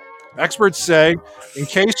 Experts say, in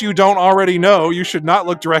case you don't already know, you should not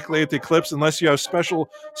look directly at the eclipse unless you have special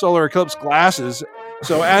solar eclipse glasses,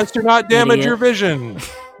 so as to not damage your vision.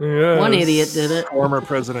 Yes. One idiot did it. Former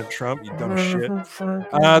President Trump, you dumb shit.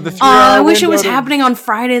 I wish it was happening on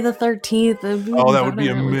Friday the 13th. Oh, that would be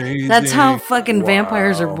amazing. That's how fucking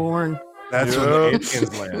vampires are born. That's when the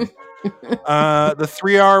aliens land. The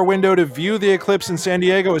 3-hour window to view the eclipse in San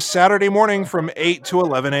Diego is Saturday morning from 8 to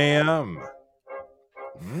 11 a.m.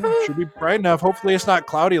 Should be bright enough. Hopefully it's not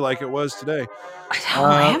cloudy like it was today.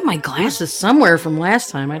 I have my glasses somewhere from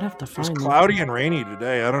last time. I'd have to find them. It's cloudy and rainy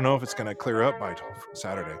today. I don't know if it's going to clear up by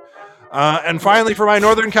Saturday. And finally, for my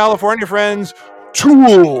Northern California friends,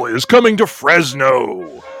 Tool is coming to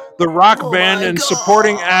Fresno. The rock band and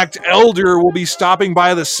supporting act Elder will be stopping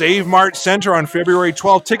by the Save Mart Center on February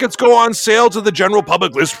 12th. Tickets go on sale to the general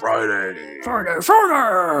public this Friday. Friday.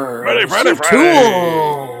 Friday.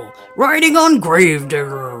 Tool. Riding on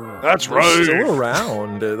Gravedigger. That's They're right. still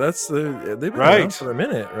around. They've been around for a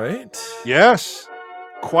minute, right? Yes,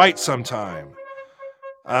 quite some time.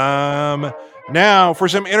 Now for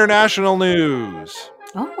some international news.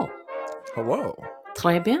 Oh, Hello.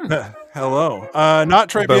 très bien. Hello. Not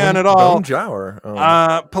très bien at all. Bonjour.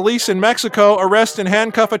 Oh. Police in Mexico arrest and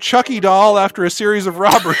handcuff a Chucky doll after a series of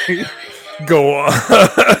robberies. Go on.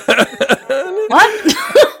 What?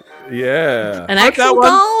 Yeah. An actual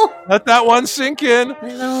doll? Let that one sink in.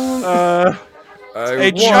 I I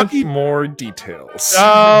want Chucky more details.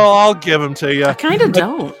 Oh, I'll give them to you. kind of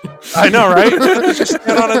don't. I know, right? Just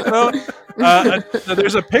stand on its own.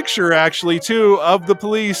 There's a picture, actually, too, of the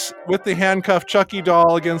police with the handcuffed Chucky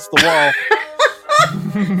doll against the wall.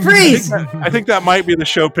 Freeze! I think that might be the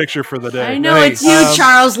show picture for the day. I know it's you,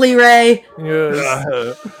 Charles Lee Ray.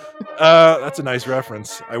 Yes. That's a nice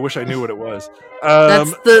reference. I wish I knew what it was.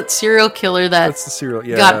 That's the serial killer That's the serial.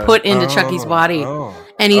 Yeah. got put into Chucky's body.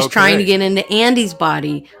 And he's trying to okay. get into Andy's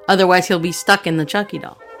body. Otherwise, he'll be stuck in the Chucky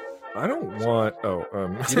doll. I don't want.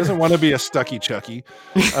 He doesn't want to be a Stucky Chucky.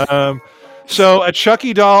 So a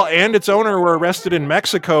Chucky doll and its owner were arrested in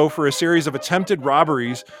Mexico for a series of attempted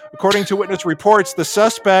robberies. According to witness reports, the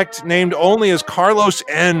suspect, named only as Carlos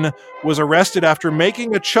N., was arrested after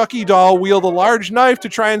making a Chucky doll wield a large knife to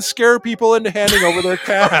try and scare people into handing over their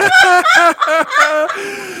cash.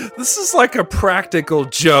 This is like a practical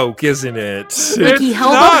joke, isn't it? Like he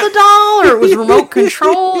held up the doll, or it was remote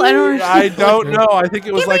control? I don't know. I think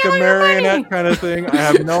it was like a marionette kind of thing. I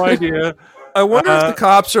have no idea. I wonder if the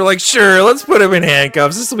cops are like, sure, let's put him in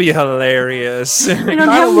handcuffs. This will be hilarious. I don't Kind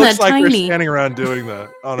have of them looks that like they're tiny. standing around doing that,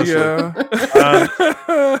 honestly. Yeah.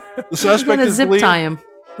 The suspect Gotta is zip believed... tie him.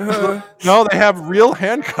 No, they have real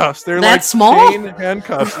handcuffs. They're That like small? chain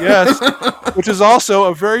handcuffs, yes. Which is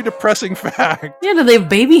also a very depressing fact. Yeah, do they have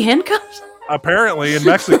baby handcuffs? Apparently, in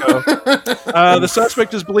Mexico. The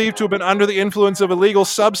suspect is believed to have been under the influence of illegal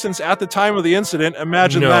substance at the time of the incident.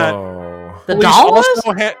 Imagine that. The Police doll also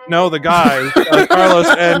was? no, the guy, Carlos,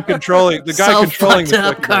 and controlling the guy So controlling the fucked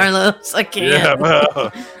up, Chucky doll. Carlos. I can't. Yeah,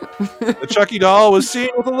 well, the Chucky doll was seen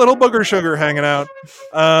with a little booger sugar hanging out.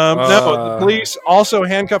 No, the police also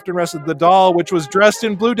handcuffed and arrested the doll, which was dressed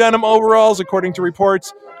in blue denim overalls, according to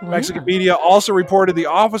reports. Mexican media also reported the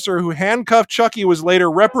officer who handcuffed Chucky was later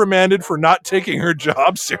reprimanded for not taking her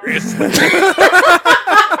job seriously.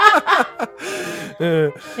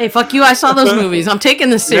 Hey, fuck you! I saw those movies. I'm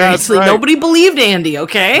taking this Yeah, that's seriously. right. Nobody believed Andy.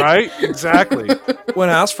 Okay. Right? Exactly. When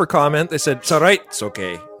asked for comment, they said, "It's all right. It's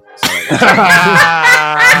okay."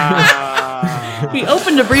 We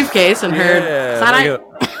opened a briefcase and heard. Yeah,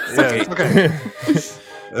 Yeah, okay.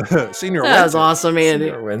 Senior That was Wences. awesome, Andy.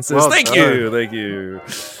 Well Thank done. you. Thank you.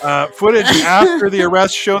 Footage after the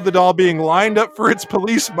arrest showed the doll being lined up for its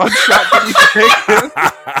police mugshot to be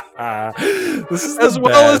taken, This is as the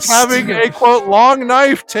well as best. having a quote long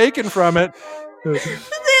knife taken from it. Did they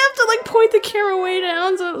have to like point the camera way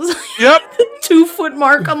down so it was like Yep. the 2-foot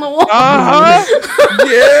mark on the wall? Uh huh.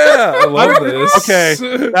 Yeah, I love this. Okay,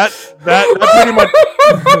 that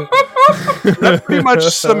pretty much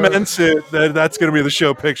cements it. That's going to be the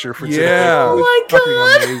show picture for today. Yeah. Oh my Fucking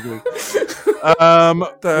amazing.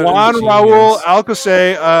 That Juan is Raul genius.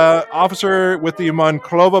 Alcocer, officer with the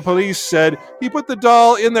Monclova police, said he put the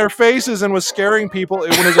doll in their faces and was scaring people.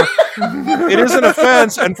 It is an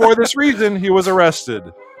offense, and for this reason, he was arrested.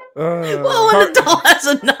 Well, when the doll has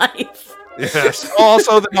a knife. Yes.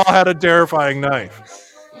 Also, the doll had a terrifying knife.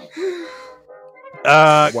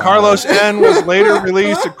 Carlos N. was later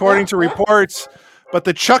released, according to reports, but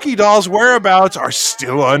the Chucky doll's whereabouts are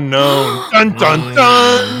still unknown. Dun dun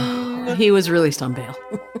dun. He was released on bail.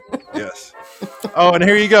 Yes. Oh, and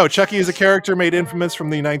here you go. Chucky is a character made infamous from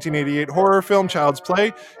the 1988 horror film Child's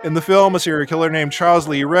Play. In the film, a serial killer named Charles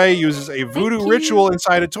Lee Ray uses a voodoo ritual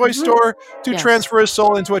inside a toy store to Yes. transfer his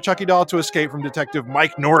soul into a Chucky doll to escape from Detective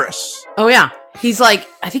Mike Norris. Oh yeah, he's like,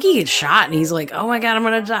 I think he gets shot, and he's like, oh my god, I'm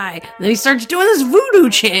gonna die. And then he starts doing this voodoo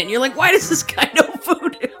chant. You're like, why does this guy know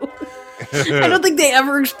voodoo? I don't think they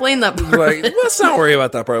ever explained that part. Like, let's not worry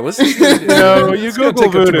about that part. Let's You Google take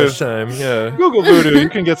up too voodoo. much time. Yeah. Google voodoo. You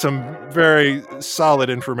can get some very solid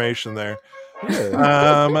information there.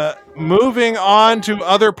 Moving on to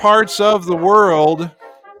other parts of the world.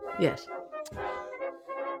 Yes.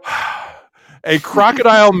 A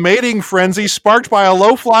crocodile mating frenzy sparked by a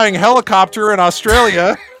low-flying helicopter in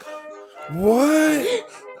Australia. What?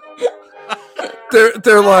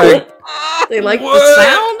 They're like, They like the What?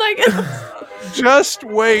 sound, I guess. Just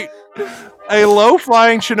wait. A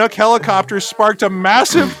low-flying Chinook helicopter sparked a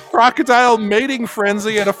massive crocodile mating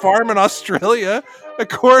frenzy at a farm in Australia,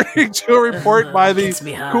 according to a report by the Gets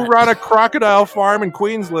me hot. Kurana Crocodile Farm in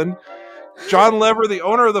Queensland. John Lever, the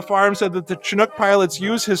owner of the farm, said that the Chinook pilots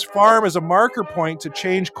use his farm as a marker point to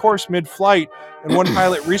change course mid-flight, and one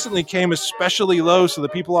pilot recently came especially low so the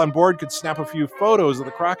people on board could snap a few photos of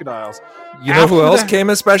the crocodiles. you know who After else the- came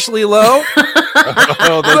especially low?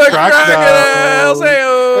 Oh, The crocodiles.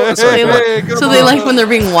 Hey-oh. So they, Hey, come so they like on. when they're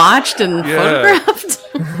being watched and Yeah. photographed.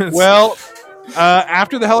 Well,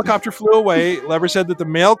 after the helicopter flew away, Lever said that the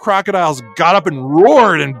male crocodiles got up and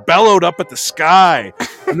roared and bellowed up at the sky.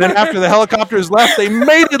 And then after the helicopters left, they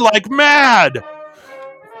mated like mad.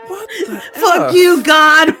 What the Fuck you,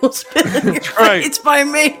 God. We'll spit in your right. face by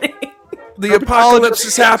mating. The apocalypse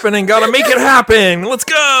is happening. Gotta make it happen. Let's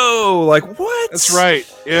go. Like, what? That's right.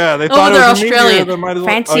 Yeah, they Oh, thought it they're was a meteor, Australian. they might as well-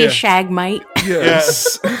 Fancy oh, a yeah. shag, mate.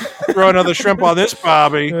 Yes. Throw another shrimp on this,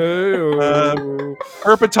 Bobby.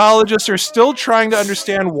 Herpetologists are still trying to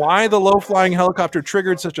understand why the low-flying helicopter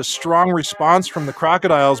triggered such a strong response from the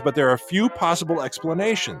crocodiles, but there are a few possible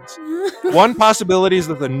explanations. One possibility is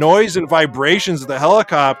that the noise and vibrations of the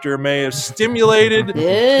helicopter may have stimulated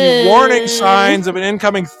the warning signs of an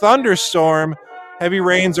incoming thunderstorm. Heavy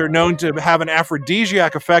rains are known to have an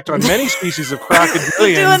aphrodisiac effect on many species of Doing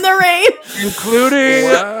crocodilians, the rain. including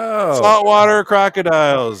Wow. saltwater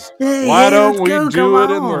crocodiles. Why don't we do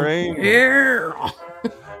it in the rain? Yeah.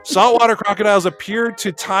 Saltwater crocodiles appear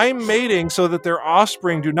to time mating so that their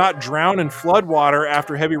offspring do not drown in floodwater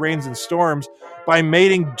after heavy rains and storms. By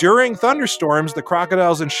mating during thunderstorms, the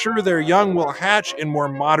crocodiles ensure their young will hatch in more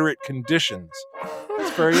moderate conditions. That's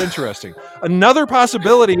very interesting. Another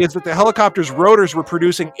possibility is that the helicopter's rotors were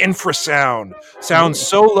producing infrasound, sounds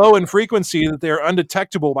so low in frequency that they are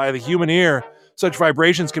undetectable by the human ear. Such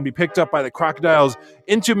vibrations can be picked up by the crocodile's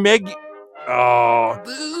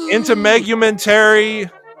integumentary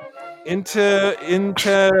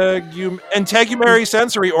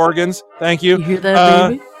sensory organs. Thank you. You hear that,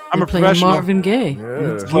 baby? I'm They're a playing professional. Marvin Gaye.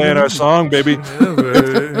 Yeah. Playing our song, baby.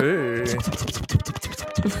 Hey.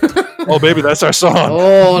 Oh, baby, that's our song.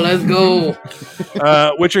 Oh, let's go.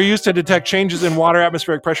 Which are used to detect changes in water,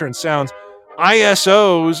 atmospheric pressure, and sounds.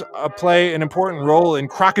 ISOs play an important role in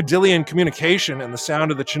crocodilian communication, and the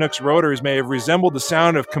sound of the Chinook's rotors may have resembled the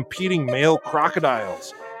sound of competing male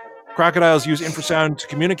crocodiles. Crocodiles use infrasound to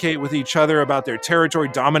communicate with each other about their territory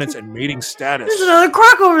dominance and mating status. There's another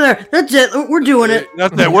croc over there. That's it. We're doing it.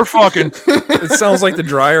 Not that we're fucking. It sounds like the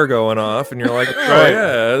dryer going off, and you're like, oh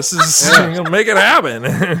yeah, this is gonna make it happen.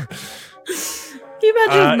 Can you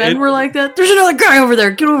imagine if men were like that? There's another guy over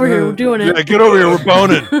there. Get over here. We're doing it. Yeah, get over here. We're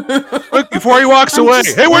boning. Quick, before he walks away.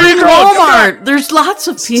 Hey, where are you in going? Walmart. There's lots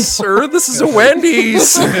of people. Sir, this is a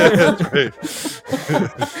Wendy's. That's right.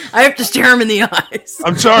 I have to stare him in the eyes.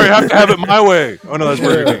 I'm sorry. I have to have it my way. Oh no, that's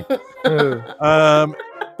Burger King.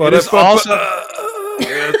 But it's also.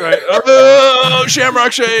 Yeah, that's right. Oh,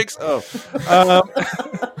 Shamrock Shakes. Oh,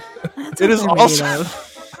 it is also.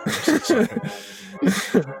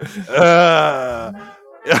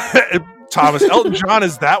 Thomas, Elton John,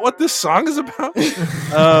 is that what this song is about?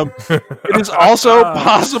 It is also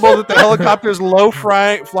possible that the helicopter's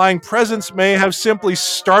low-flying presence may have simply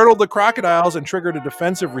startled the crocodiles and triggered a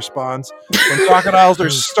defensive response. When crocodiles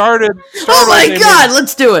are startled, oh my god,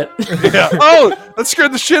 let's do it. Yeah. Oh, that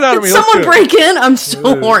scared the shit out of me. Did someone break in? I'm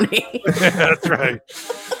so horny. Yeah, that's right.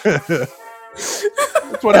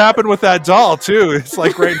 That's what happened with that doll, too. It's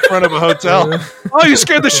like right in front of a hotel. Oh, you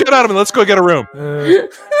scared the shit out of me. Let's go get a room.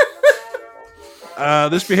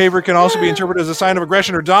 This behavior can also be interpreted as a sign of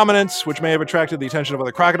aggression or dominance, which may have attracted the attention of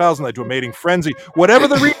other crocodiles and led to a mating frenzy. Whatever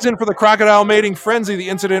the reason for the crocodile mating frenzy, the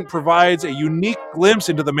incident provides a unique glimpse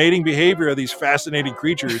into the mating behavior of these fascinating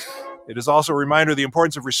creatures. It is also a reminder of the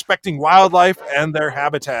importance of respecting wildlife and their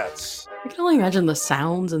habitats. I can only imagine the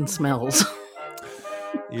sounds and smells.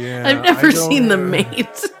 Yeah, I've never seen them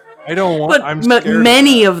mate. I don't want. But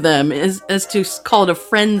many of them as to call it a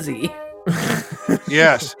frenzy.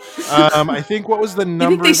 Yes, I think what was the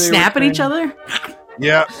number? You think they snap at each other?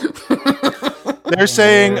 Yeah, they're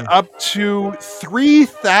saying up to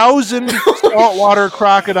 3,000 saltwater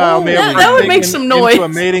crocodile males. That would make some noise. Into a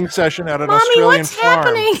mating session at an Mommy, Australian what's farm.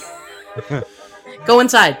 happening? Go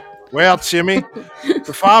inside. Well, Timmy,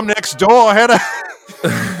 the farm next door had a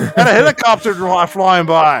helicopter flying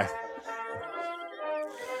by.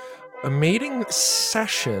 A mating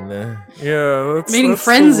session. Yeah, that's Mating that's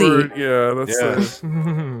frenzy. The word. Yeah, that's Yes.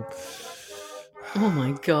 Oh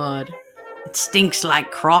my god. It stinks like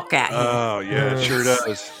croc at you. Oh, yeah, it sure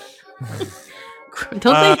does. Don't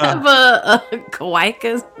they have a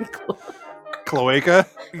cloaca? Cloaca? Cloaca.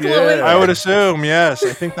 I would assume, yes.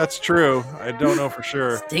 I think that's true. I don't know for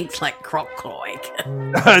sure. Stinks like croc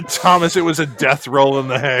cloaca. Thomas, it was a death roll in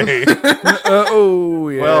the hay. Oh,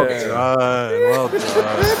 yeah. Well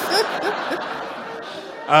done.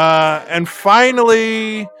 And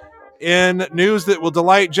finally, in news that will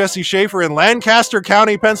delight Jesse Schaefer in Lancaster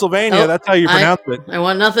County, Pennsylvania. That's how you pronounce it. I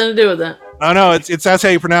want nothing to do with that. Oh, no, it's that's how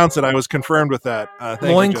you pronounce it. I was confirmed with that.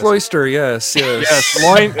 Loin cloister, yes. Yes,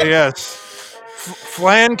 yes.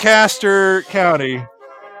 Lancaster County.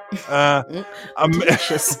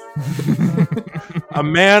 A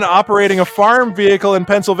man operating a farm vehicle in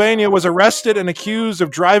Pennsylvania was arrested and accused of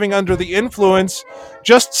driving under the influence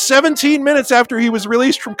just 17 minutes after he was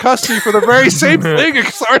released from custody for the very same thing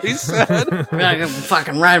it's already said. I can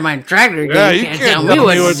fucking ride my tractor again. Yeah, you can't tell me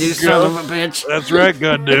what to do, son of a bitch. That's right,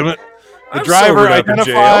 goddammit. The I've driver sobered up in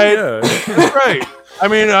jail, identified. yeah. That's right. I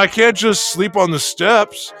mean, I can't just sleep on the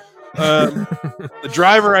steps. The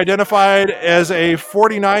driver, identified as a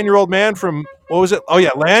 49-year-old man from, what was it? Oh,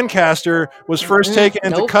 yeah, Lancaster, was first taken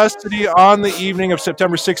into custody on the evening of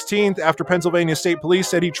September 16th after Pennsylvania State Police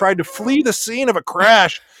said he tried to flee the scene of a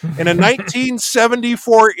crash in a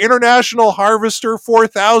 1974 International Harvester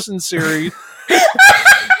 4000 series.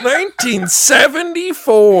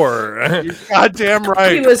 1974. You're goddamn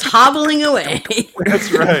right. He was hobbling away.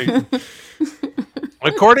 That's right.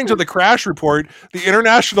 According to the crash report, the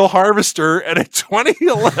International Harvester and a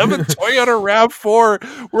 2011 Toyota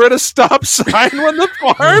RAV4 were at a stop sign when the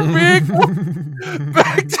farm vehicle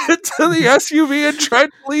backed into the SUV and tried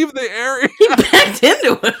to leave the area. He backed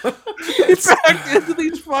into him. He backed into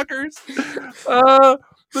these fuckers.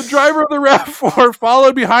 The driver of the RAV4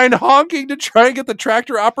 followed behind, honking to try and get the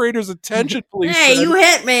tractor operator's attention. Police Hey, said. you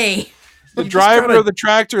hit me. The driver of the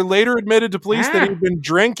tractor later admitted to police that he'd been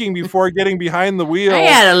drinking before getting behind the wheel. I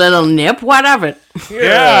had a little nip. What of it?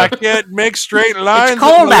 Yeah, I can't make straight lines. It's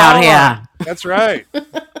cold out here. That's right.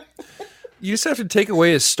 You just have to take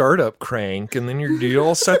away his startup crank, and then you're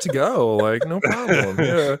all set to go. Like, no problem.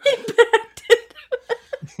 Yeah.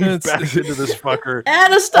 He backed into this fucker.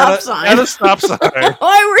 At a stop sign. At a stop sign.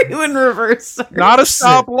 Why were you in reverse, sir? Not a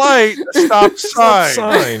stop light, a stop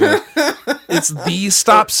sign. It's the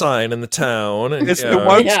stop sign in the town. It's the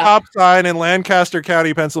one stop sign in Lancaster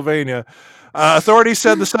County, Pennsylvania. Authorities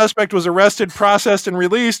said the suspect was arrested, processed, and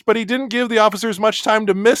released, but he didn't give the officers much time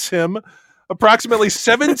to miss him. Approximately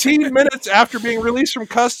 17 minutes after being released from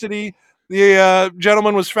custody, the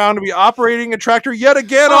gentleman was found to be operating a tractor yet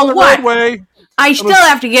again on the roadway. I still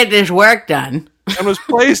have to get this work done. And was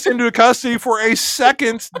placed into custody for a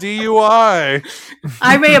second DUI.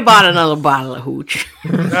 I may have bought another bottle of hooch.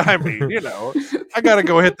 I mean, I got to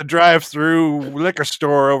go hit the drive-through liquor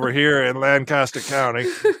store over here in Lancaster County.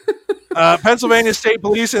 Pennsylvania State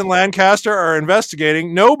Police in Lancaster are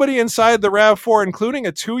investigating. Nobody inside the RAV4, including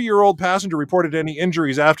a 2-year-old passenger, reported any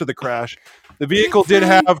injuries after the crash. The vehicle did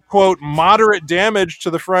have, quote, moderate damage to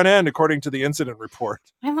the front end, according to the incident report.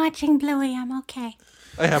 I'm watching Bluey. I'm okay.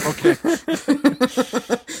 I am okay.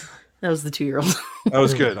 That was the 2-year-old. That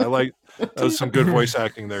was good. That was some good voice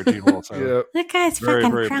acting there, Gene Waltz. Yeah. That guy's Very,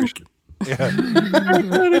 fucking very drunk. Yeah.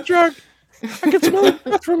 I'm really drunk. I can smell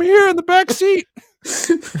it from here in the back seat. He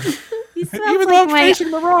smells Even though like I'm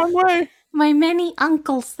facing the wrong way. my many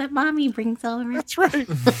uncles that mommy brings over. That's right.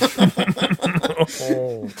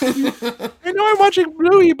 I know I'm watching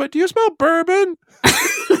Bluey, but do you smell bourbon?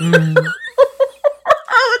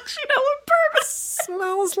 Oh, what bourbon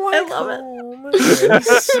smells like? I love it.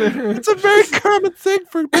 It's a very common thing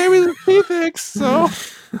for babies with teeth aches, so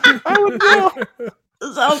I would know.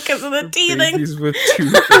 It's all because of the teething. Babies with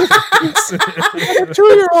toothaches. I'm a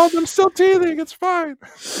 2-year-old. I'm still teething. It's fine.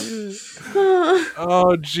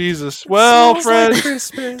 Oh, Jesus. Well, friends.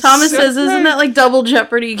 Thomas says, isn't that like double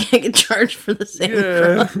jeopardy? You can't get charged for the same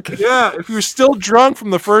drug. Yeah, if you're still drunk from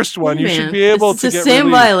the first one, you should be able to it's get the same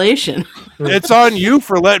released. violation. It's on you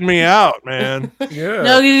for letting me out, man. Yeah.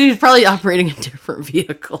 No, he's probably operating a different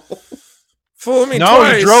vehicle. Fool me No,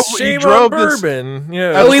 he twice. drove Shame on bourbon.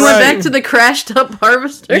 Yeah. Oh, we went right. back to the crashed up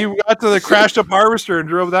harvester? He got to the crashed up harvester and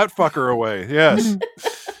drove that fucker away. Yes.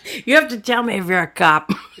 You have to tell me if you're a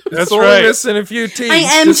cop. That's It's only right. missing a few teeth. I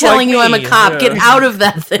am just telling like you I'm a me. cop. Yeah. Get out of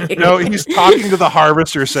that thing. No, he's talking to the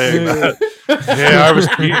harvester saying that. Yeah,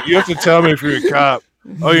 harvester, you have to tell me if you're a cop.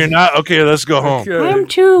 Oh, you're not? Okay, let's go home. Okay. I'm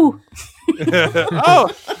too.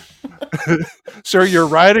 Oh. Sir, you're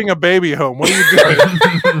riding a baby home. What are you doing?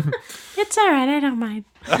 It's all right. I don't mind.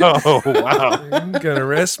 Oh, wow. You're gonna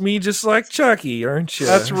arrest me just like Chucky, aren't you?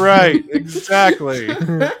 That's right. Exactly.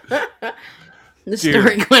 The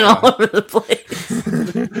story went all over the place.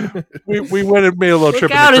 We went and made a little Look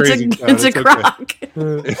trip out, in the it's crazy a, town. it's a okay. croc.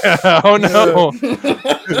 Yeah, oh, no.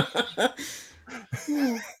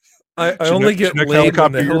 I only get Chinook laid when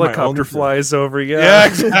the helicopter, you're my helicopter only flies over. Yeah, Yeah.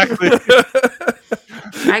 exactly.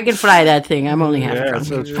 I can fly that thing. I'm only half Yeah, drunk.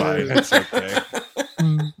 so it's fine. It's okay.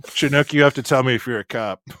 Chinook, you have to tell me if you're a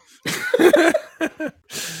cop.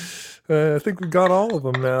 I think we got all of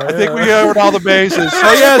them now. I think we covered all the bases.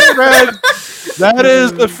 So yes, Fred, that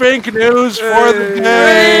is the Fink news for the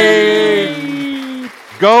day.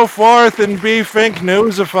 Go forth and be Fink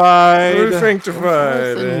newsified.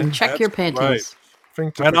 Finktified. Check your panties.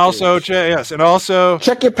 And also, and also,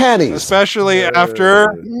 Check your panties. especially after.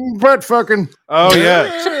 Butt fucking. Oh yeah.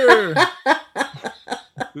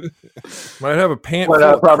 Might have a pant When full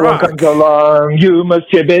a of problem crock. comes along, you must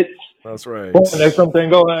tibit. That's right. When there's something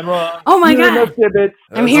going wrong, Oh my you God. must tibit.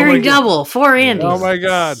 I'm hearing double. 4 Andys. Oh my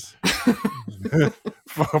God.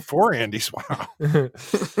 Four Andys. Wow.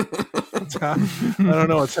 I don't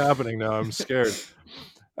know what's happening now. I'm scared.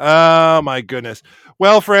 Oh my goodness.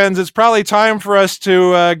 Well, friends, it's probably time for us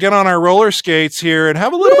to get on our roller skates here and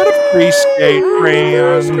have a little bit of free skate,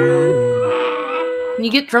 friends. Can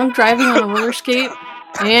you get drunk driving on a roller skate?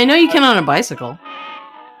 I know you can on a bicycle.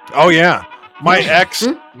 Oh yeah. My ex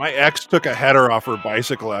took a header off her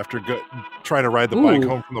bicycle after trying to ride the bike Ooh.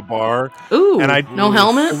 home from the bar. Ooh, And I- no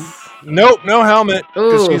helmet? Nope, no helmet.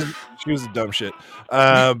 'Cause Ooh. she was a dumb shit.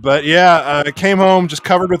 But yeah, I came home just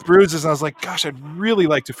covered with bruises, and I was like, "Gosh, I'd really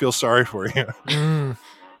like to feel sorry for you." Yeah,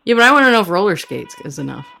 but I want to know if roller skates is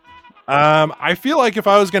enough. I feel like if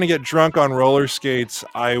I was going to get drunk on roller skates,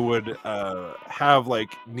 I would have like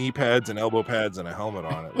knee pads and elbow pads and a helmet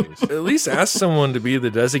on at least. At least ask someone to be the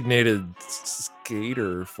designated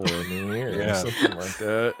skater for me or Yeah. something like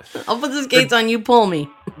that. I'll put the skates on, you pull me.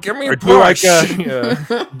 Give me Or a do like, push.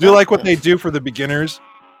 Yeah. Do like what they do for the beginners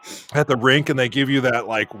at the rink, and they give you that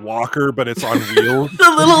like walker, but it's on wheels. The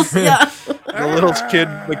little, yeah. The little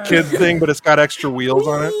the kid thing, but it's got extra wheels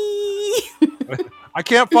on it. I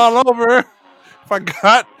can't fall over if I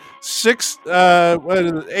got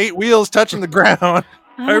 8 wheels touching the ground.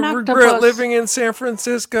 I regret living in San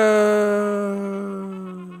Francisco.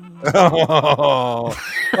 Oh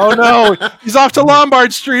no, he's off to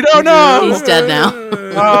Lombard Street. Oh no, He's dead now.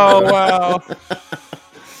 Oh wow.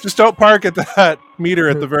 Just don't park at that meter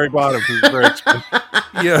at the very bottom. 'Cause it's very expensive.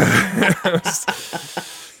 Yeah.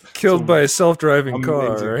 killed by a self-driving car.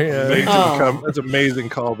 Amazing, Yeah. amazing Oh. that's amazing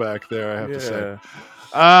callback there, I have to say.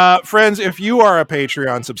 Yeah. Friends, if you are a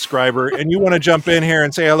Patreon subscriber and you want to jump in here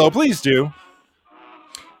and say hello, please do.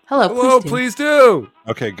 Hello, Hello, please do. please do.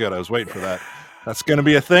 Okay, good. I was waiting for that. That's going to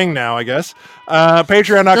be a thing now, I guess.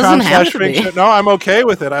 Patreon.com Doesn't have to /Fink be. Show. No, I'm okay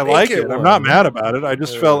with it. I Make like it it. I'm not one. mad about it. I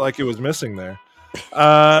just Yeah. felt like it was missing there.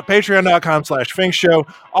 Patreon.com /Fink Show.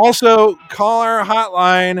 Also, call our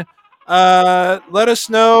hotline. Let us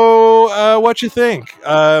know what you think.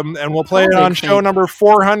 And we'll play Call it on Big show Fink. number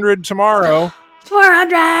 400 tomorrow.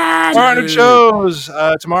 400! 400 shows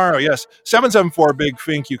tomorrow. Yes. 774 Big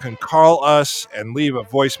Fink. You can call us and leave a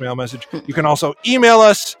voicemail message. You can also email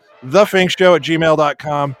us,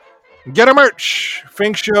 thefinkshow@gmail.com. Get our merch,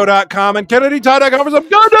 finkshow.com and kennedytodd.com for some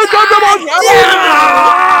good.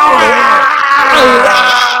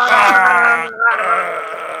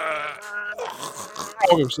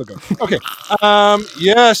 Okay, we're still going. Okay.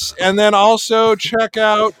 Yes, and then also check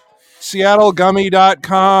out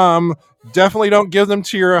seattlegummy.com. Definitely don't give them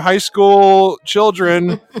to your high school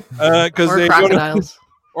children because Or they crocodiles.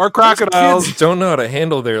 or crocodiles. Kids don't know how to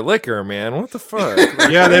handle their liquor, man. What the fuck?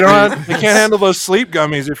 Yeah, they can't handle those sleep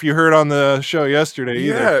gummies. If you heard on the show yesterday,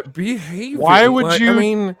 either. Yeah, behave. Why would you- I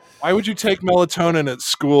mean, Why would you take melatonin at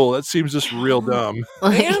school? That seems just real dumb.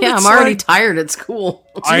 Like, And yeah, it's I'm already like- tired at school.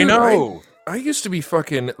 I Dude, know. I used to be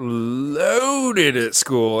fucking loaded at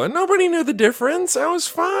school, and nobody knew the difference. I was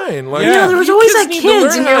fine. Like, Yeah, there was you always kids that need to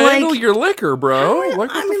kids, learn and how you're to like, handle your liquor, bro. Like, what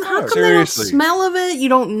I mean, the how fuck? come they don't Seriously. smell of it? You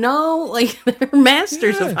don't know? Like, they're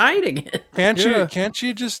masters of hiding it. Yeah. Can't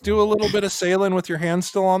you just do a little bit of sailing with your hand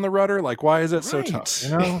still on the rudder? Like, why is it so Right. tough? You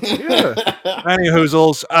know? Yeah. Any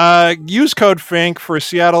hoozles. Use code FINK for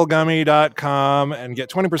seattlegummy.com and get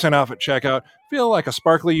 20% off at checkout. Feel like a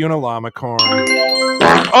sparkly unilamicorn.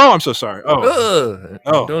 Oh, I'm so sorry. Oh, Ugh.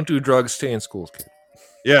 Oh. Don't do drugs. Stay in schools, kid.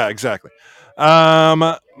 yeah, exactly.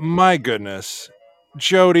 My goodness.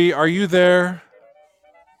 Jody, are you there?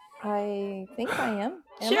 I think I am.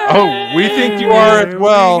 Oh, we think you are as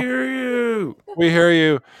well. We hear you. We hear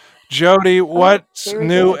you. Jody, what's very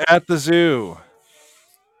new good. at the zoo?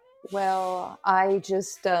 Well, I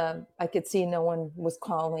just I could see no one was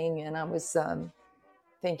calling, and I was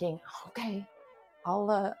thinking, okay,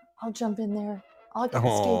 I'll jump in there. I'll get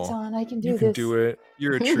the skates Aw. on. I can do You can this. do it.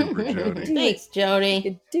 You're a trooper, Jody. Do Thanks, I Jody.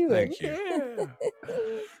 can do Thank it. you.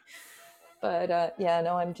 But yeah,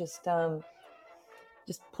 no, I'm just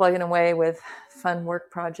plugging away with fun work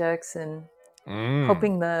projects and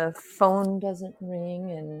hoping the phone doesn't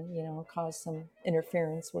ring and cause some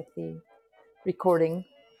interference with the recording.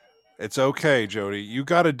 It's okay, Jody. You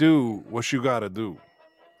got to do what you got to do.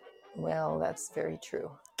 Well, that's very true.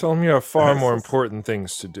 Tell them you have far more important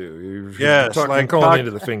things to do. Yes, calling talk- into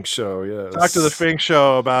the Fink Show. Yes. Talk to the Fink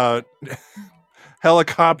Show about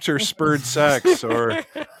helicopter spurred sex or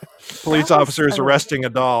police officers arresting a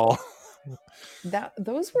doll.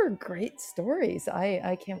 Those were great stories.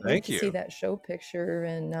 I can't wait Thank to you. see that show picture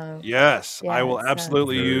and Yes, Yeah, I will it's,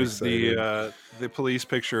 absolutely Very use excited. the police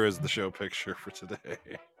picture as the show picture for today.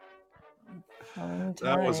 fun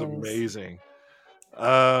That was times. amazing.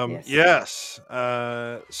 Yes. Yes.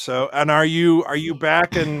 So, and are you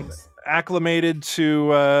back and acclimated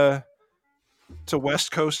to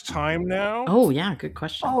West Coast time now? Oh, yeah, good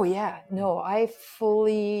question. Oh yeah, no, I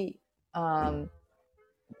fully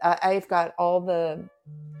I've got all the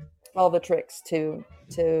tricks to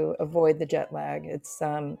avoid the jet lag. It's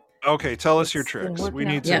Okay, tell us your it's been tricks. working We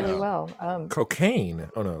out need to Yeah. really know. well. Cocaine.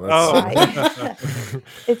 Oh no. Oh. That's,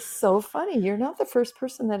 It's so funny. You're not the first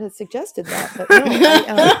person that has suggested that, but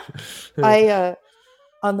no, I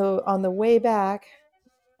on the way back,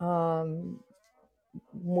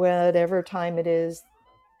 whatever time it is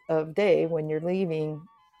of day when you're leaving,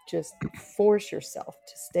 just force yourself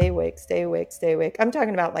to stay awake, stay awake, stay awake. I'm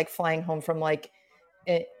talking about like flying home from like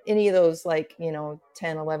any of those like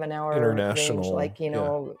 10, 11 hour International, range, like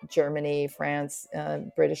yeah. Germany, France,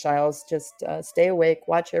 British Isles. Just stay awake,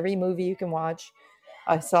 watch every movie you can watch.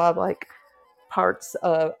 I saw like parts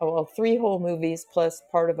of 3 whole movies plus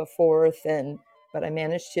part of a 4th, but I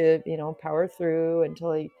managed to power through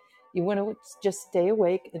until you want to just stay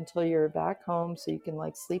awake until you're back home so you can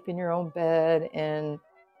like sleep in your own bed and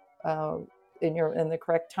in the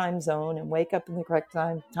correct time zone and wake up in the correct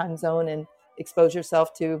time zone and expose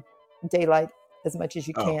yourself to daylight as much as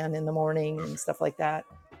you can in the morning and stuff like that.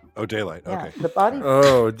 Oh, daylight. Yeah, Okay. the body.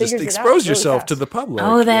 Oh, just figures it out expose really yourself fast. to the public.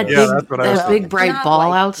 Oh, that Yeah, big, that's what I was that thinking. big bright Not ball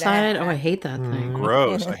like outside. that. Oh, I hate that thing.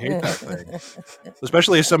 Gross. I hate that thing.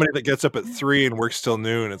 Especially as somebody that gets up at 3 and works till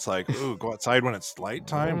noon. It's like, ooh, go outside when it's light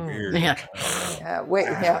time. Weird. Yeah. Yeah, wait,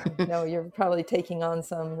 yeah. No, you're probably taking on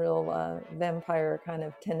some real vampire kind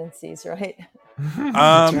of tendencies, right?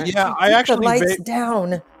 Yeah, I Keep actually the lights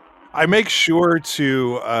down. I make sure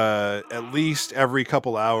to at least every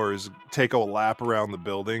couple hours take a lap around the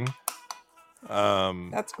building.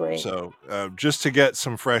 That's great. So just to get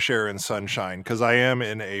some fresh air and sunshine, because I am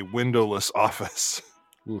in a windowless office.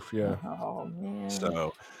 Oof, yeah. Oh man.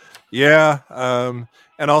 So yeah,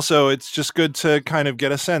 and also it's just good to kind of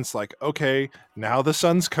get a sense, like, okay, now the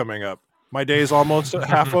sun's coming up. My day's almost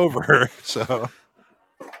half over, so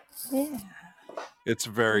Yeah. it's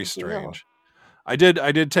very Good deal. strange. I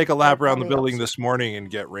did take a lap That around the probably building helps. this morning and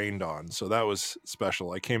get rained on, so that was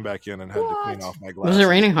special. I came back in and had to clean What? off my glasses. Was it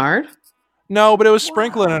raining hard? No, but it was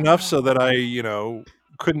sprinkling enough so Wow. that I,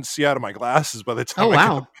 couldn't see out of my glasses by the time Oh, I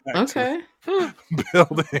wow. got back to Okay. the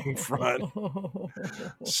building front.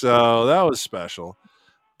 So that was special.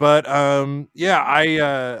 But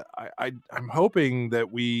yeah, I'm hoping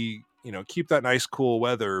that we, keep that nice cool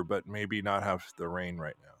weather, but maybe not have the rain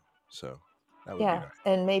right now. So that would be Yeah, nice.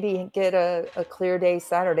 and maybe get a clear day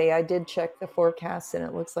Saturday. I did check the forecast, and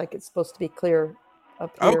it looks like it's supposed to be clear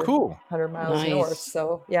up Oh, here, cool. 100 miles north. Nice.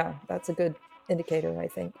 So yeah, that's a good indicator, I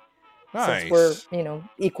think, Nice. since we're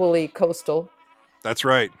equally coastal. That's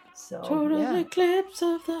right. So Total yeah. eclipse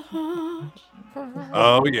of the heart.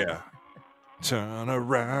 Oh yeah. Turn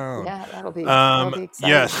around. Yeah, that'll be exciting.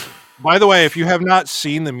 Yes. By the way, if you have not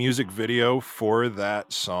seen the music video for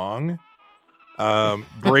that song,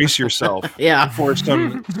 brace yourself Yeah. for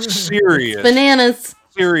some serious Bananas.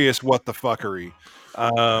 what the fuckery.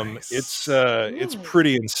 It's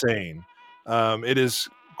pretty insane. It is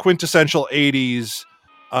quintessential 80s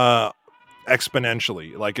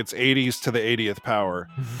exponentially. Like it's 80s to the 80th power.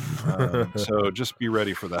 So just be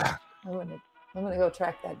ready for that. I'm gonna go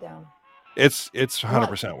track that down. It's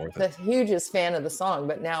 100% worth The it. hugest fan of the song,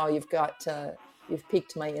 but now you've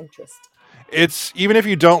piqued my interest. It's even if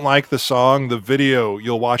you don't like the song, the video,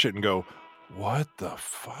 you'll watch it and go, "What the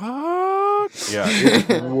fuck?" Yeah,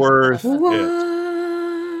 it's worth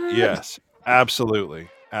it. Yes, absolutely.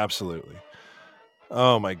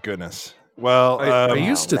 Oh my goodness. Well, I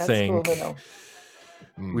used to that's think cool to know.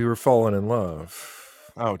 we were falling in love.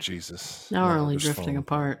 Oh Jesus. Now we're No, only just drifting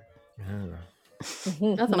falling. apart. Yeah.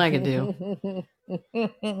 Nothing I can do.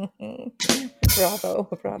 Bravo.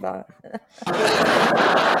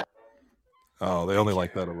 Oh, they only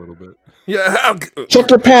like that a little bit. Yeah. Check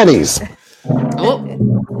your panties. Oh.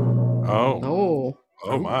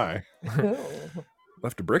 Oh my.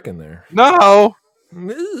 Left a brick in there. No.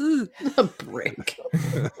 A brick.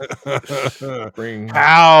 Bring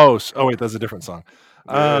House. Oh wait, that's a different song.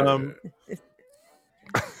 And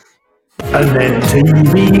then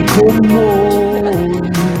TV come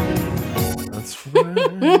on. That's right.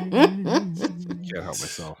 Can't help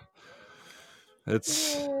myself.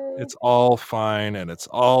 It's all fine and it's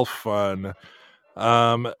all fun.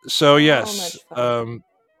 So yes, much fun.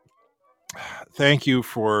 thank you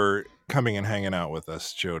for coming and hanging out with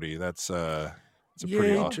us, Jody. It's a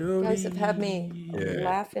pretty awesome. You guys have had me Yeah.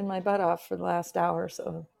 laughing my butt off for the last hour,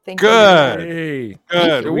 so thank you. Good. Hey,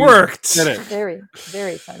 Good. it We worked. Did it. Very,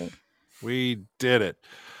 very funny. We did it.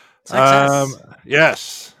 Success.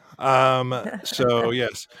 Yes. So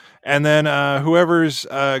yes. And then whoever's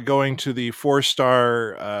going to the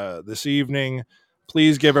 4-star this evening,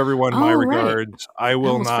 please give everyone my Oh, right. regards. I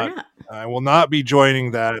will almost not forgot. I will not be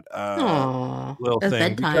joining that Aw, little that's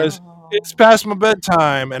thing bedtime. because it's past my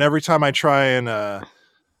bedtime, and every time I try and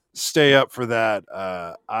stay up for that,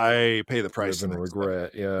 I pay the price. Live and the next day.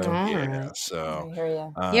 regret. Yeah. All Yeah. right. So I hear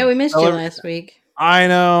you. Yeah, we missed tell you every- last week. I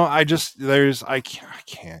know. I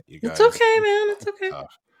can't. You guys. It's okay, man. It's okay.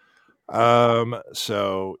 Tough.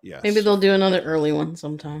 So yes. Maybe they'll do another early one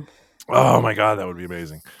sometime. Oh my god, that would be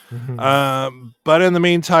amazing. But in the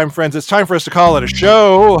meantime, friends, it's time for us to call it a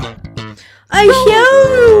show. A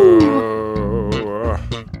show. Oh,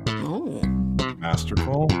 Oh.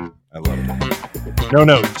 Masterful. I love it. No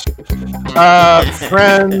notes.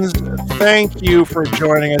 Friends, thank you for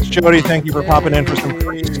joining us. Jody, thank you for popping in for some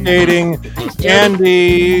free skating.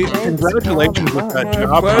 Andy, congratulations with that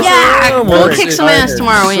job. Yeah, Well, go kick some ass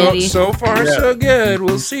tomorrow, Andy. So far, Yeah. so good.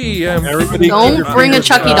 We'll see. Everybody Don't keep your bring a fingers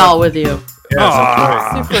Chucky crossed. doll with you. Yes, that's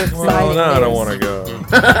right. Super exciting. Well, now I don't news. want to go.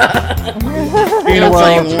 Tina, It's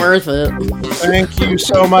well, not even worth it. thank you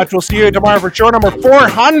so much. We'll see you tomorrow for show number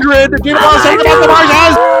 400. Tina, well, say it about the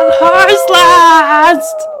Mars. Horse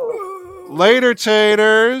last. Later,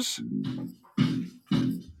 taters.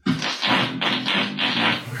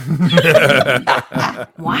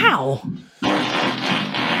 Wow.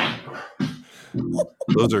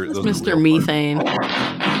 Those are Mr. real Methane. Nice.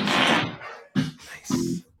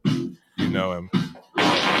 You know him.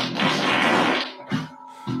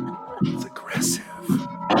 It's aggressive.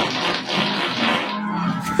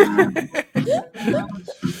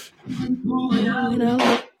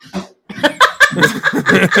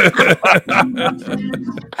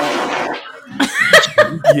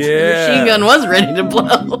 Yeah. Machine gun was ready to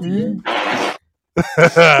blow.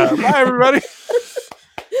 Bye, everybody.